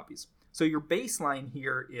cast the copies. So your baseline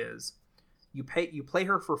here is you play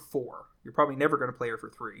her for 4. You're probably never going to play her for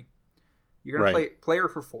 3. You're going to play her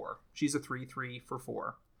for 4. She's a 3/3 for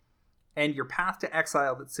 4. And your path to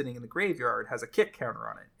exile that's sitting in the graveyard has a kick counter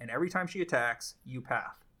on it. And every time she attacks, you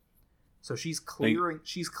path. So she's clearing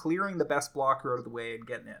the best blocker out of the way and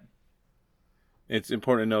getting in. It's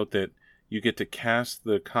important to note that you get to cast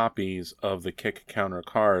the copies of the kick counter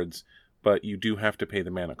cards, but you do have to pay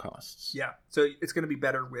the mana costs. Yeah, so it's going to be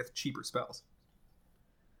better with cheaper spells.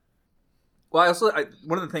 Well,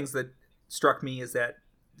 one of the things that struck me is that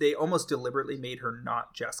they almost deliberately made her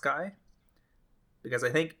not Jeskai, because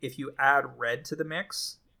I think if you add red to the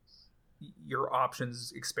mix, your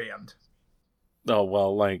options expand. Oh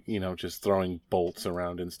well, like just throwing bolts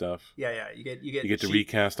around and stuff. Yeah. You get You get to cheap,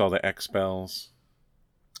 recast all the X spells.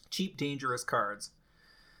 cheap, dangerous cards.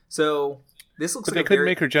 So this looks But like they a couldn't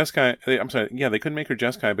very make her Jeskai. I'm sorry. Yeah, they couldn't make her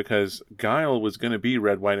Jeskai because Guile was going to be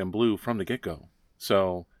red, white, and blue from the get go.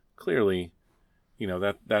 So clearly,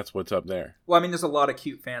 that's what's up there. well. I mean, there's a lot of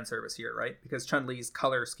cute fan service here, right? Because Chun-Li's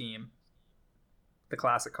color scheme, the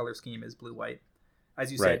classic color scheme, is blue white. As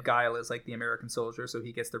you said, Right. Guile is like the American soldier, so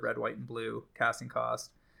he gets the red, white, and blue casting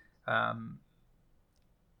cost.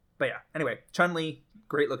 But yeah, anyway, Chun-Li,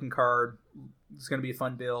 great looking card. It's going to be a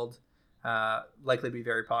fun build. Likely to be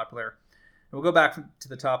very popular. And we'll go back to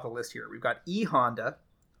the top of the list here. We've got E Honda,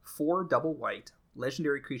 4 double white,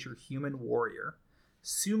 legendary creature, human warrior,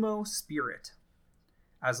 Sumo Spirit.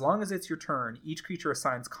 As long as it's your turn, each creature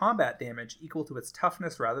assigns combat damage equal to its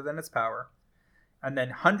toughness rather than its power. And then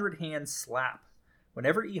 100 Hand Slap.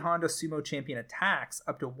 Whenever E Honda Sumo Champion attacks,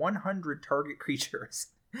 up to 100 target creatures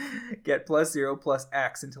get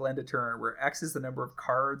 +0/+X until end of turn, where X is the number of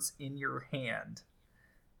cards in your hand.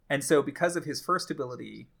 And so because of his first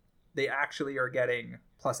ability, they actually are getting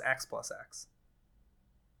 +X/+X.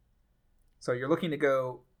 So you're looking to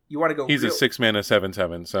go... You want to go... He's a 6-mana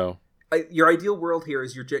 7/7, so... Your ideal world here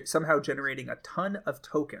is you're somehow generating a ton of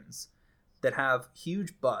tokens that have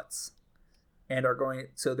huge butts and are going...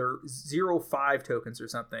 So they're 0/5 tokens or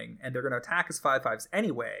something, and they're going to attack as 5/5s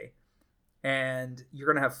anyway, and you're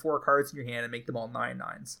going to have 4 cards in your hand and make them all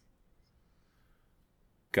 9/9s.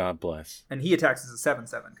 God bless. And he attacks as a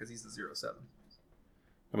 7/7 because he's a 0/7.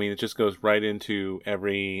 I mean, it just goes right into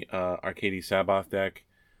every Arcady Sabath deck.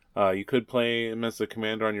 You could play him as the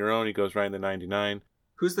commander on your own. He goes right in the 99.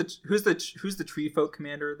 Who's the tree folk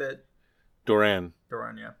commander that... Doran,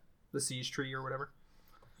 yeah. The siege tree or whatever.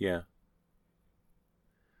 yeah.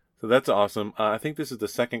 So that's awesome. I think this is the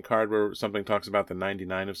second card where something talks about the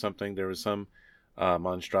 99 of something. There was some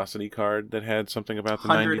monstrosity card that had something about the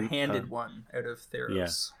 100-handed one out of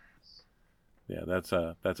Theros. Yeah, that's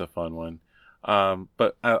a fun one.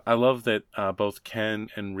 But I love that both Ken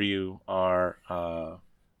and Ryu are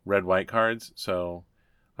red-white cards. So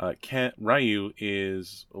Ryu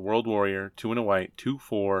is a World Warrior, 2 and a white,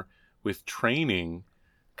 2/4 with training,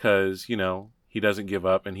 because he doesn't give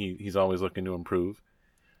up and he's always looking to improve.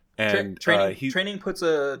 And training puts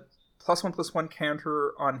a +1/+1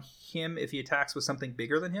 counter on him if he attacks with something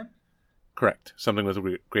bigger than him. Correct, something with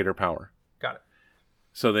greater power. Got it.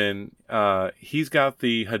 So then he's got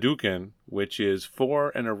the Hadouken, which is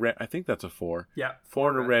 4 and a red. I think that's a 4. Yeah,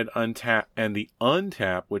 4 and a red untap, and the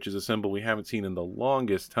untap, which is a symbol we haven't seen in the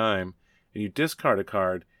longest time. And you discard a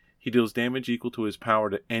card. He deals damage equal to his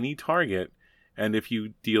power to any target, and if you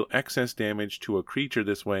deal excess damage to a creature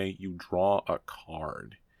this way, you draw a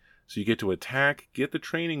card. So you get to attack, get the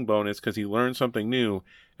training bonus because he learned something new,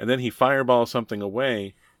 and then he fireballs something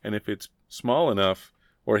away, and if it's small enough,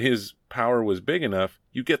 or his power was big enough,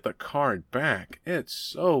 you get the card back. It's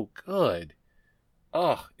so good.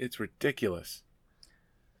 Oh, it's ridiculous.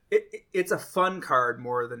 It's a fun card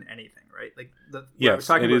more than anything, right? Like yes,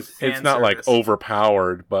 it is. It's not like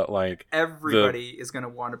overpowered, but like everybody is going to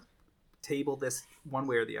want to table this one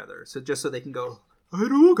way or the other. So just so they can go,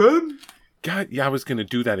 Hadouken! God, yeah, I was going to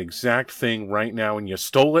do that exact thing right now, and you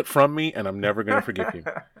stole it from me, and I'm never going to forgive you.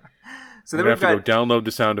 So I'm going to have to go download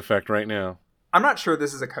the sound effect right now. I'm not sure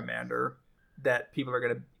this is a commander that people are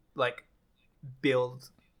going to like build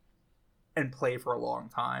and play for a long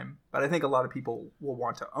time, but I think a lot of people will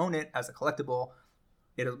want to own it as a collectible.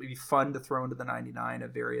 It'll be fun to throw into the 99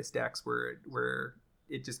 of various decks where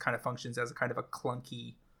it just kind of functions as a kind of a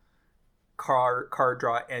clunky card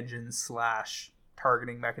draw engine /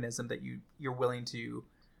 targeting mechanism that you're willing to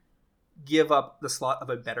give up the slot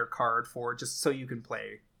of a better card for just so you can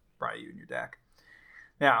play Ryu in your deck.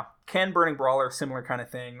 Now, Ken Burning Brawler, similar kind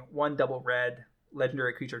of thing. 1 double red,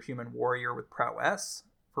 legendary creature, human warrior with prowess.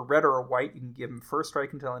 For red or white, you can give him first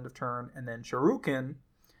strike until end of turn. And then Shuriken,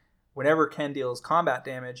 whenever Ken deals combat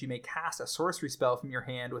damage, you may cast a sorcery spell from your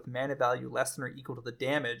hand with mana value less than or equal to the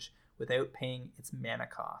damage without paying its mana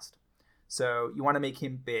cost. So you want to make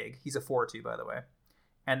him big. He's a 4/2, by the way.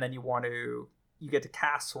 And then you get to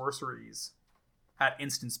cast sorceries at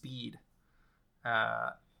instant speed,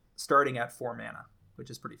 starting at 4 mana, which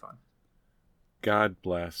is pretty fun. God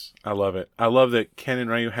bless. I love it. I love that Ken and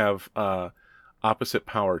Ryu have opposite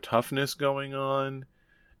power toughness going on.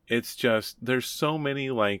 It's just, there's so many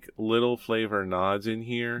like little flavor nods in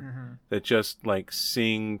here that just like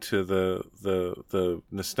sing to the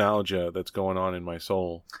nostalgia that's going on in my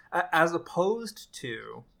soul. As opposed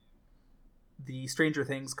to the Stranger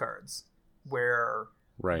Things cards, where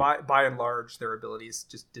by and large their abilities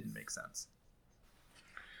just didn't make sense.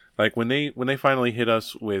 Like when they finally hit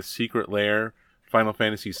us with Secret Lair, Final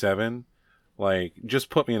Fantasy VII, like just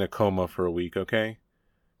put me in a coma for a week, okay?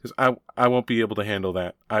 Because I won't be able to handle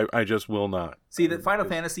that. I just will not. See, the Final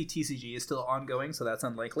Fantasy TCG is still ongoing, so that's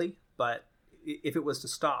unlikely. But if it was to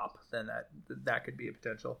stop, then that could be a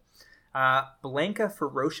potential. Blanka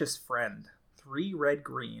Ferocious Friend. 3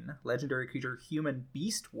 red-green. Legendary creature, human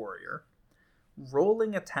beast warrior.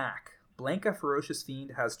 Rolling attack. Blanka Ferocious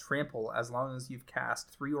Fiend has trample as long as you've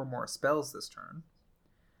cast 3 or more spells this turn.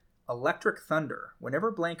 Electric Thunder.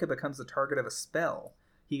 Whenever Blanka becomes the target of a spell,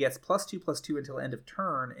 he gets +2/+2 until end of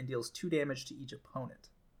turn and deals 2 damage to each opponent.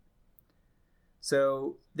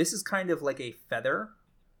 So this is kind of like a feather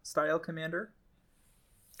style commander,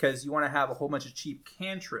 because you want to have a whole bunch of cheap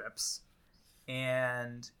cantrips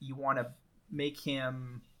and you want to make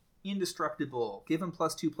him indestructible. Give him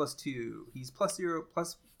 +2/+2. He's +0,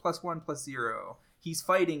 +1/+0. He's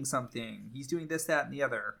fighting something. He's doing this, that, and the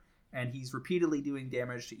other. And he's repeatedly doing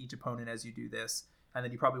damage to each opponent as you do this. And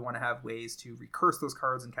then you probably want to have ways to recurse those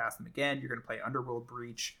cards and cast them again. You're going to play Underworld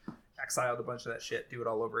Breach, exiled a bunch of that shit, do it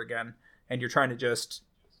all over again. And you're trying to just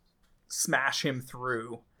smash him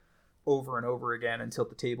through over and over again until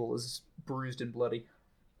the table is bruised and bloody.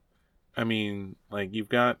 I mean, like, you've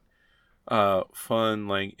got fun,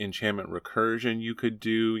 like, enchantment recursion you could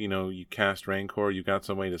do. You know, you cast Rancor, you got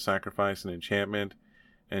some way to sacrifice an enchantment,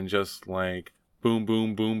 and just, like, boom,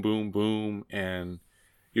 boom, boom, boom, boom, and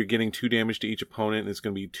you're getting 2 damage to each opponent, and it's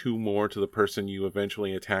going to be 2 more to the person you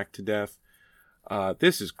eventually attack to death.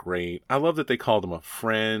 This is great. I love that they called him a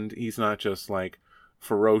friend. He's not just, like,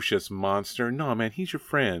 ferocious monster. No, man, he's your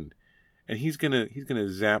friend. And he's gonna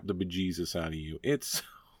zap the bejesus out of you. It's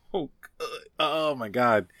so good. Oh my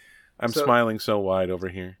god. I'm smiling so wide over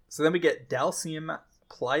here. So then we get Dalcium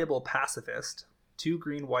Pliable Pacifist, 2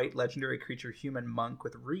 green-white legendary creature human monk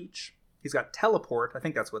with reach. He's got teleport. I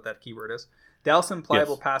think that's what that keyword is. Dalcium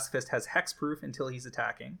Pliable Pacifist has hexproof until he's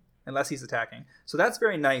attacking, unless he's attacking. So that's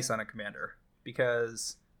very nice on a commander,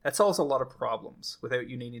 because that solves a lot of problems without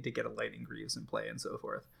you needing to get a Lightning Greaves in play and so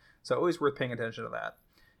forth. So always worth paying attention to that.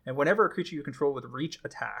 And whenever a creature you control with reach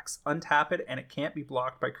attacks, untap it, and it can't be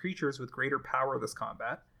blocked by creatures with greater power this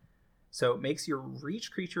combat. So it makes your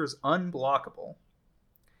reach creatures unblockable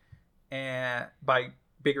and by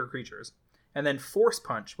bigger creatures. And then Force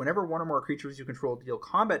Punch. Whenever one or more creatures you control deal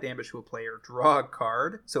combat damage to a player, draw a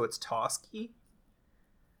card. So it's Toski.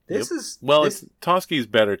 Toski's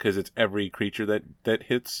better because it's every creature that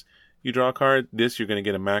hits you draw a card. This, you're going to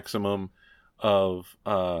get a maximum of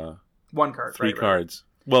 1 card. 3 cards. Right.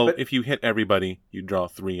 Well, but if you hit everybody, you draw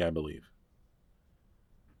 3, I believe.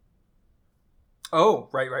 Oh,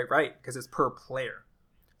 right. Because it's per player.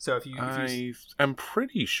 So I'm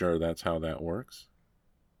pretty sure that's how that works.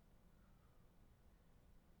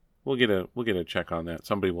 We'll get a check on that.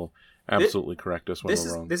 Somebody will absolutely correct us when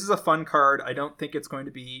we're wrong. This is a fun card. I don't think it's going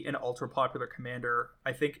to be an ultra popular commander.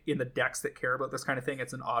 I think in the decks that care about this kind of thing,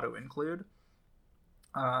 it's an auto include.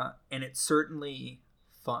 And it's certainly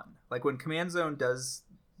fun. Like when Command Zone does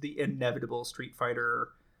the inevitable Street Fighter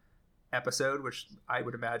episode, which I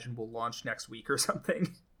would imagine will launch next week or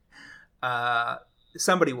something,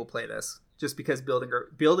 somebody will play this just because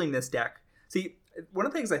building this deck. See, one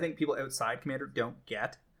of the things I think people outside Commander don't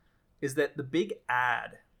get is that the big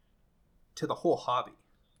add to the whole hobby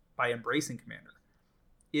by embracing Commander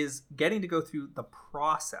is getting to go through the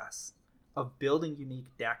process of building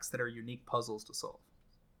unique decks that are unique puzzles to solve.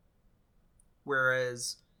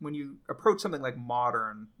 Whereas when you approach something like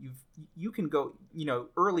Modern, you can go,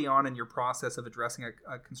 early on in your process of addressing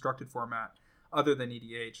a constructed format other than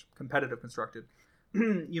EDH, competitive constructed,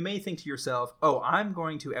 you may think to yourself, oh, I'm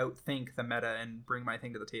going to outthink the meta and bring my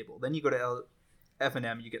thing to the table. Then you go to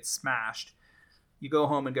F&M, you get smashed. You go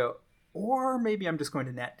home and go, or maybe I'm just going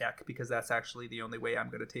to net deck because that's actually the only way I'm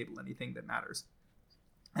going to table anything that matters.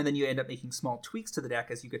 And then you end up making small tweaks to the deck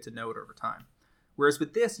as you get to know it over time. Whereas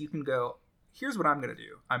with this, you can go, here's what I'm going to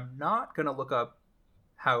do. I'm not going to look up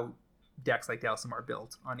how decks like Dalcium are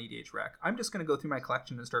built on EDH Rec. I'm just going to go through my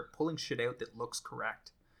collection and start pulling shit out that looks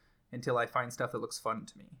correct until I find stuff that looks fun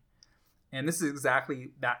to me. And this is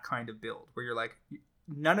exactly that kind of build where you're like,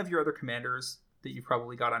 none of your other commanders that you've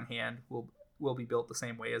probably got on hand will be built the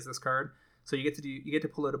same way as this card. So you get to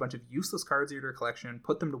pull out a bunch of useless cards out of your collection,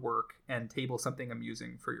 put them to work, and table something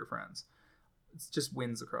amusing for your friends. It's just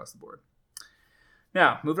wins across the board.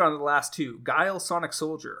 Now, moving on to the last 2. Guile Sonic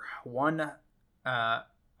Soldier. 1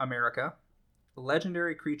 America.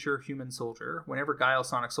 Legendary creature, human soldier. Whenever Guile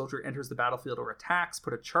Sonic Soldier enters the battlefield or attacks,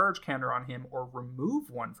 put a charge counter on him or remove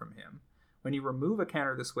 1 from him. When you remove a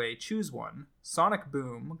counter this way, choose 1. Sonic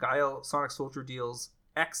Boom. Guile Sonic Soldier deals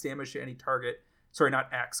X damage to any target Sorry, not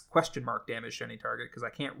X, question mark damage to any target, because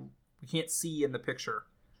we can't see in the picture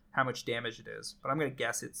how much damage it is. But I'm going to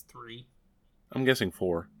guess it's 3. I'm guessing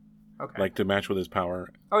 4. Okay. Like to match with his power.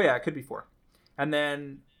 Oh, yeah, it could be 4. And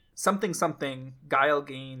then something, Guile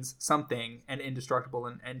gains something, and indestructible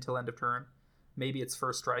until end of turn. Maybe it's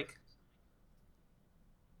first strike.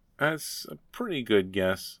 That's a pretty good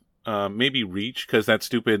guess. Maybe reach, because that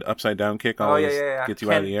stupid upside down kick always gets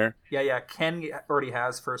you out of the air. Yeah. Ken already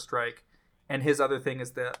has first strike, and his other thing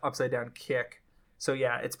is the upside down kick. So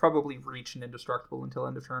yeah, it's probably reach and indestructible until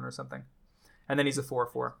end of turn or something. And then he's a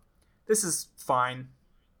 4/4. This is fine.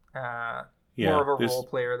 More of a role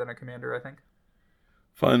player than a commander, I think.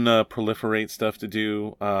 Fun proliferate stuff to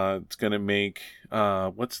do. It's going to make...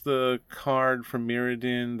 what's the card from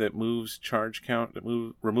Mirrodin that moves charge count...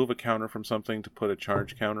 remove a counter from something to put a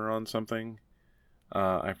charge counter on something?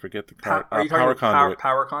 I forget the card. Are you talking about Conduit?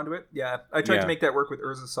 Power Conduit? Yeah. I tried to make that work with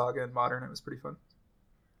Urza's Saga in Modern. It was pretty fun.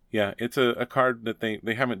 Yeah, it's a card that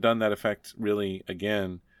they haven't done that effect really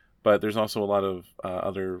again, but there's also a lot of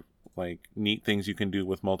other like neat things you can do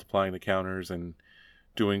with multiplying the counters and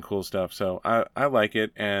doing cool stuff. So I like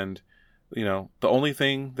it, and you know, the only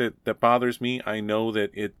thing that bothers me, I know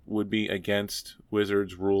that it would be against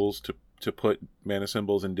Wizards rules to put mana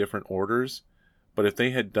symbols in different orders, but if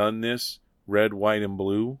they had done this red, white, and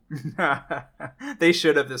blue, they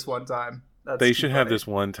should have this one time. They should have this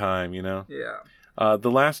one time, you know? Yeah.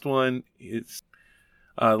 The last one is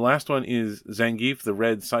Zangief, the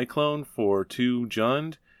Red Cyclone for 2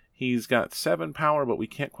 Jund. He's got 7 power, but we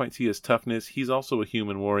can't quite see his toughness. He's also a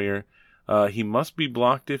human warrior. He must be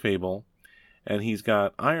blocked if able. And he's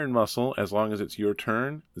got Iron Muscle as long as it's your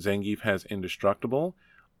turn. Zangief has Indestructible.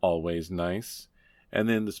 Always nice. And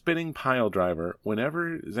then the Spinning Pile Driver.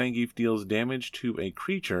 Whenever Zangief deals damage to a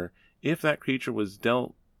creature, if that creature was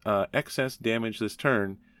dealt excess damage this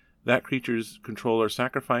turn, that creature's controller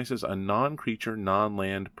sacrifices a non-creature,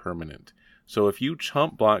 non-land permanent. So if you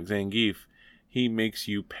chump block Zangief, he makes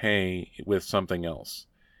you pay with something else.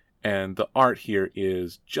 And the art here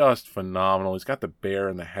is just phenomenal. He's got the bear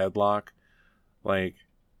and the headlock. Like,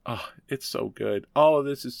 oh, it's so good. All of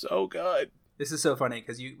this is so good. This is so funny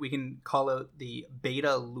because we can call out the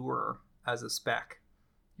beta lure as a spec.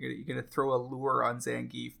 You're going to throw a lure on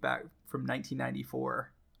Zangief back from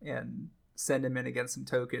 1994 and send him in against some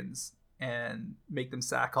tokens and make them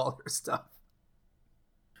sack all their stuff.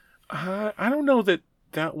 I don't know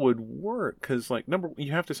that would work because, like,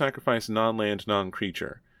 you have to sacrifice non-land,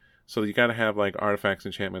 non-creature. So you got to have like artifacts,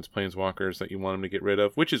 enchantments, planeswalkers that you want them to get rid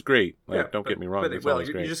of, which is great. Like, don't get me wrong, it's always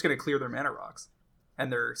great. You're just going to clear their mana rocks and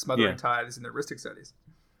their smothering tithes and their Rhystic Studies.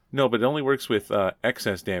 No, but it only works with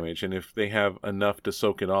excess damage, and if they have enough to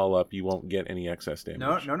soak it all up, you won't get any excess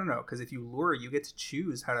damage. No. Because if you lure, you get to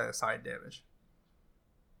choose how to assign damage.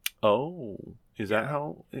 Oh, is that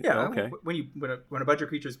how? Okay. When a bunch of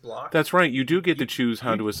creatures block. That's right. You do get to choose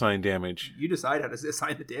how to assign damage. You decide how to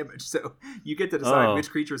assign the damage, so you get to decide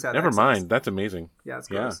which creatures have. Never access. mind. That's amazing. Yeah, it's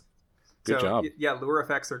gross. Good job. Yeah, lure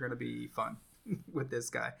effects are going to be fun with this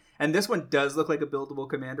guy, and this one does look like a buildable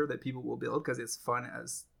commander that people will build because it's fun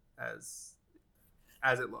as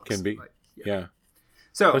it looks. Can be. Like, yeah.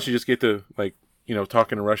 So plus you just get to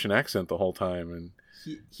talk in a Russian accent the whole time and.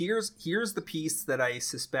 Here's the piece that I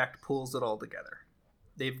suspect pulls it all together.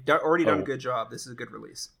 They've already done a good job. This is a good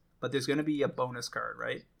release. But there's going to be a bonus card,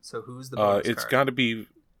 right? So who's the bonus card? It's got to be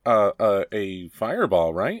a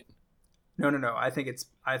fireball, right? No. I think it's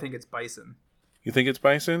Bison. You think it's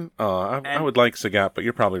Bison? I would like Sagat, but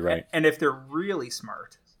you're probably right. And if they're really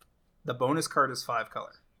smart, the bonus card is 5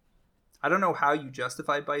 color. I don't know how you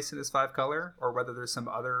justify Bison as 5 color, or whether there's some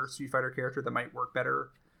other Street Fighter character that might work better.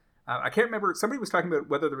 I can't remember. Somebody was talking about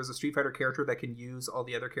whether there was a Street Fighter character that can use all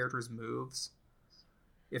the other characters' moves.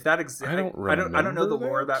 If that exists, I don't know the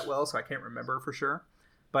lore that well, so I can't remember for sure.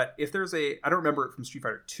 But if there's I don't remember it from Street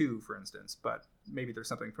Fighter 2, for instance. But maybe there's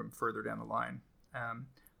something from further down the line.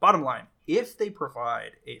 Bottom line, if they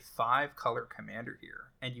provide a 5-color commander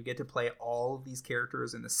here, and you get to play all of these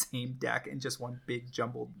characters in the same deck in just one big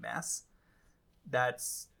jumbled mess,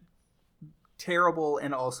 that's terrible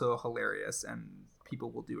and also hilarious, and people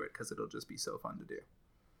will do it because it'll just be so fun to do.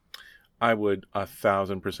 I would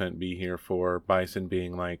 1,000% be here for Bison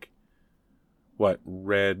being like,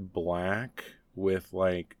 red black with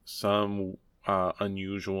like some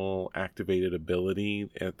unusual activated ability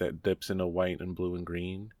that dips into white and blue and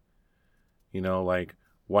green. Like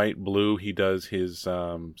white, blue, he does his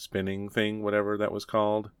spinning thing, whatever that was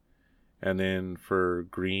called. And then for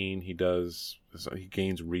green, he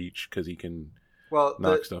gains reach because he can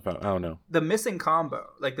knock stuff out. I don't know. The missing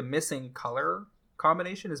combo, like the missing color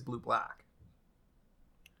combination, is blue-black.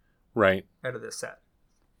 Right. out of this set.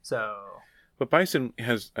 So But Bison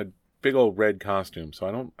has a big old red costume, so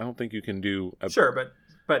I don't think you can do a... Sure,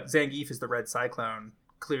 but Zangief is the red cyclone,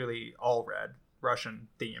 clearly all red, Russian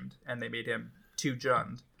themed, and they made him 2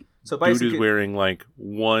 Jund. So Bison Dude is wearing like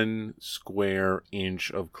 1 square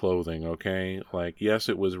inch of clothing, okay? Like, yes,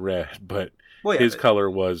 it was red, but his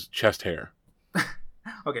color was chest hair.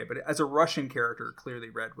 Okay, but as a Russian character,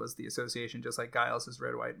 clearly red was the association, just like Giles is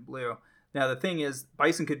red, white, and blue. Now, the thing is,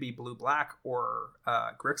 Bison could be blue-black or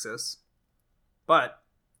Grixis, but,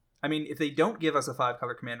 I mean, if they don't give us a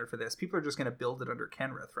 5-color commander for this, people are just going to build it under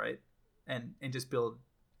Kenrith, right? And just build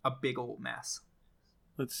a big old mess.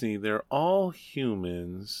 Let's see, they're all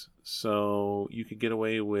humans, so you could get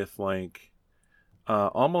away with, like,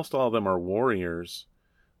 almost all of them are warriors,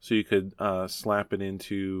 so you could slap it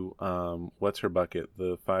into, what's her bucket,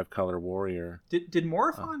 the 5-color warrior. Did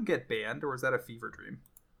Morophon get banned, or was that a fever dream?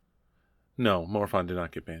 No, Morophon did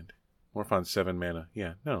not get banned. Morophon's 7 mana.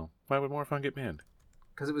 Yeah, no. Why would Morophon get banned?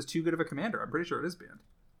 Because it was too good of a commander. I'm pretty sure it is banned.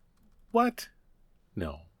 What?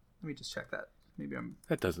 No. Let me just check that. Maybe I'm...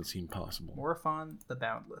 That doesn't seem possible. Morophon the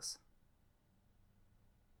Boundless.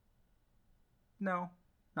 No,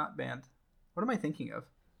 not banned. What am I thinking of?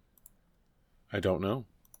 I don't know.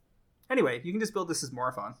 Anyway, you can just build this as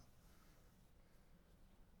Morophon.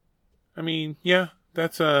 I mean, yeah,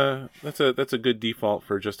 that's a good default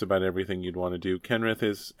for just about everything you'd want to do. Kenrith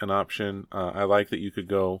is an option. I like that you could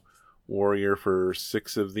go warrior for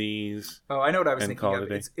 6 of these. Oh, I know what I was thinking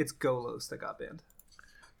of. It's Golos that got banned.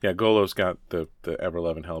 Yeah, Golos got the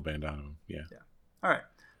Everlevin Hellband out of him. Yeah. All right.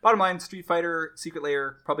 Bottom line, Street Fighter Secret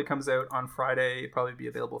Lair probably comes out on Friday. It'll probably be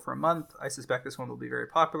available for a month. I suspect this one will be very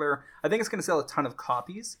popular. I think it's going to sell a ton of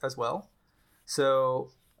copies as well. So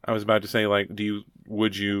I was about to say, like,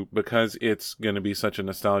 would you, because it's going to be such a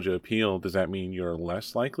nostalgia appeal, does that mean you're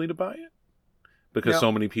less likely to buy it? Because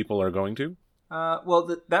so many people are going to?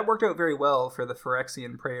 Well, that worked out very well for the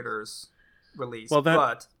Phyrexian Praetors release. Well,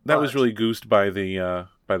 that was really goosed by the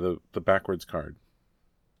backwards card.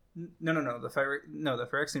 No. The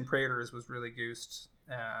Phyrexian Praetors was really goosed.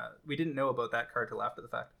 We didn't know about that card till after the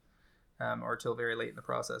fact, or till very late in the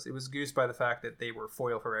process. It was goosed by the fact that they were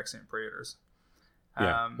foil Phyrexian Praetors.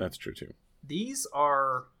 Yeah, that's true too. These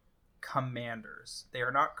are commanders. They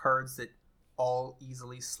are not cards that all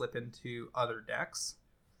easily slip into other decks,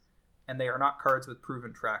 and they are not cards with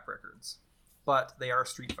proven track records. But they are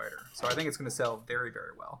Street Fighter, so I think it's going to sell very,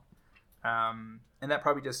 very well. And that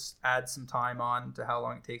probably just adds some time on to how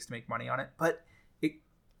long it takes to make money on it. But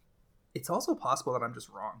it's also possible that I'm just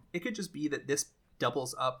wrong. It could just be that this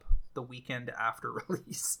doubles up the weekend after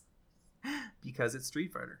release because it's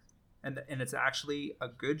Street Fighter. And it's actually a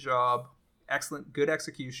good job, excellent, good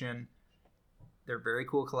execution. They're very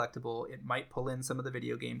cool collectible. It might pull in some of the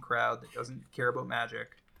video game crowd that doesn't care about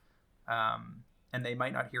Magic. And they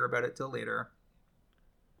might not hear about it till later.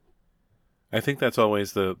 I think that's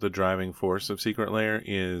always the driving force of Secret Lair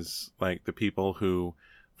is like the people who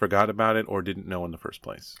forgot about it or didn't know in the first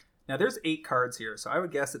place. Now there's 8 cards here, so I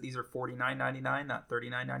would guess that these are $49.99, not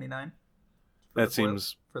 $39.99. That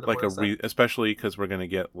seems like especially because we're going to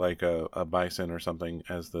get like a Bison or something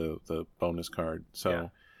as the bonus card. So yeah.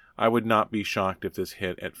 I would not be shocked if this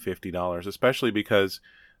hit at $50, especially because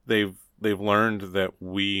they've learned that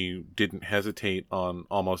we didn't hesitate on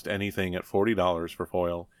almost anything at $40 for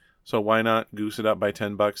foil. So why not goose it up by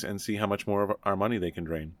 $10 and see how much more of our money they can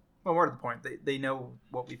drain? Well, more to the point, they know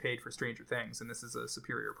what we paid for Stranger Things, and this is a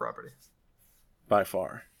superior property. By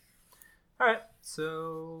far. All right,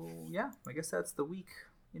 so yeah, I guess that's the week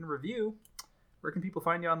in review. Where can people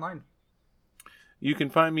find you online? You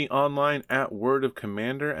can find me online at Word of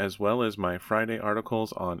Commander, as well as my Friday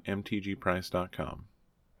articles on mtgprice.com.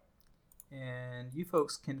 And you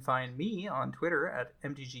folks can find me on Twitter at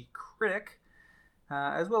mtgcritic.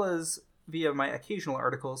 As well as via my occasional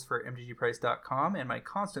articles for mtgprice.com and my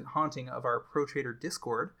constant haunting of our Pro Trader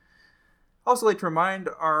Discord. Also like to remind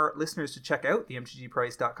our listeners to check out the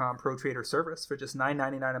mtgprice.com Pro Trader service. For just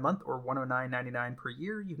 $9.99 a month or $109.99 per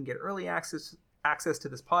year, you can get early access to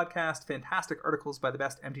this podcast, fantastic articles by the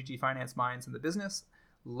best MTG finance minds in the business,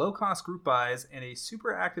 low-cost group buys, and a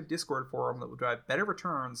super active Discord forum that will drive better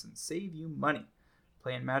returns and save you money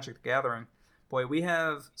playing Magic the Gathering. Boy, we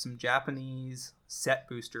have some Japanese set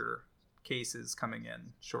booster cases coming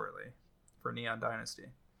in shortly for Neon Dynasty.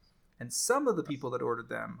 And some of the people that ordered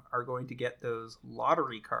them are going to get those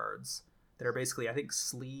lottery cards that are basically, I think,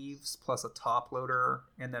 sleeves plus a top loader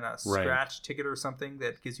and then a scratch ticket or something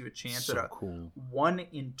that gives you a chance at a 1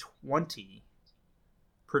 in 20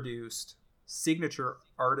 produced signature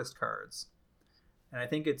artist cards. And I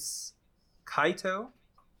think it's Kaito,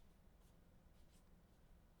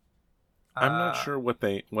 I'm not sure what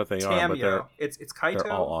they are, but Tamio. It's Kaito.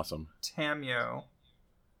 They're all awesome. Tamio,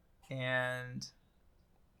 and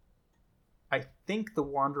I think the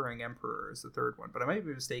Wandering Emperor is the third one, but I might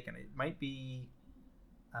be mistaken. It might be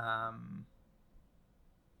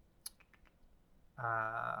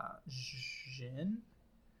Jin.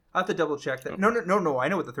 I have to double check that. No. I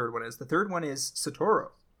know what the third one is. The third one is Satoru,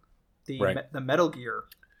 the Metal Gear.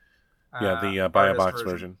 The buy a box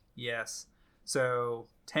version. Yes. So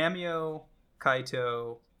Tamio,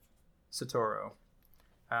 Kaito, Satoru,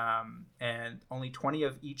 and only 20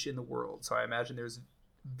 of each in the world. So I imagine there's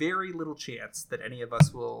very little chance that any of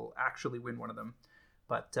us will actually win one of them.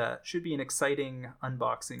 But should be an exciting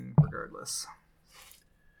unboxing regardless.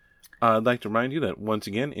 I'd like to remind you that, once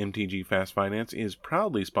again, MTG Fast Finance is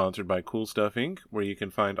proudly sponsored by Cool Stuff Inc., where you can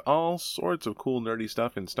find all sorts of cool, nerdy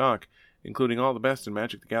stuff in stock, including all the best in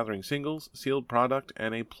Magic the Gathering singles, sealed product,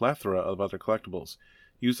 and a plethora of other collectibles.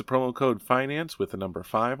 Use the promo code FINANCE with the number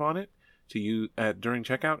 5 on it during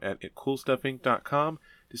checkout at coolstuffinc.com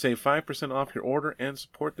to save 5% off your order and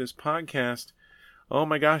support this podcast. Oh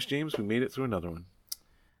my gosh, James, we made it through another one.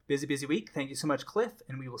 Busy week. Thank you so much, Cliff.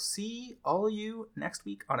 And we will see all of you next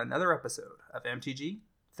week on another episode of MTG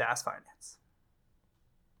Fast Finance.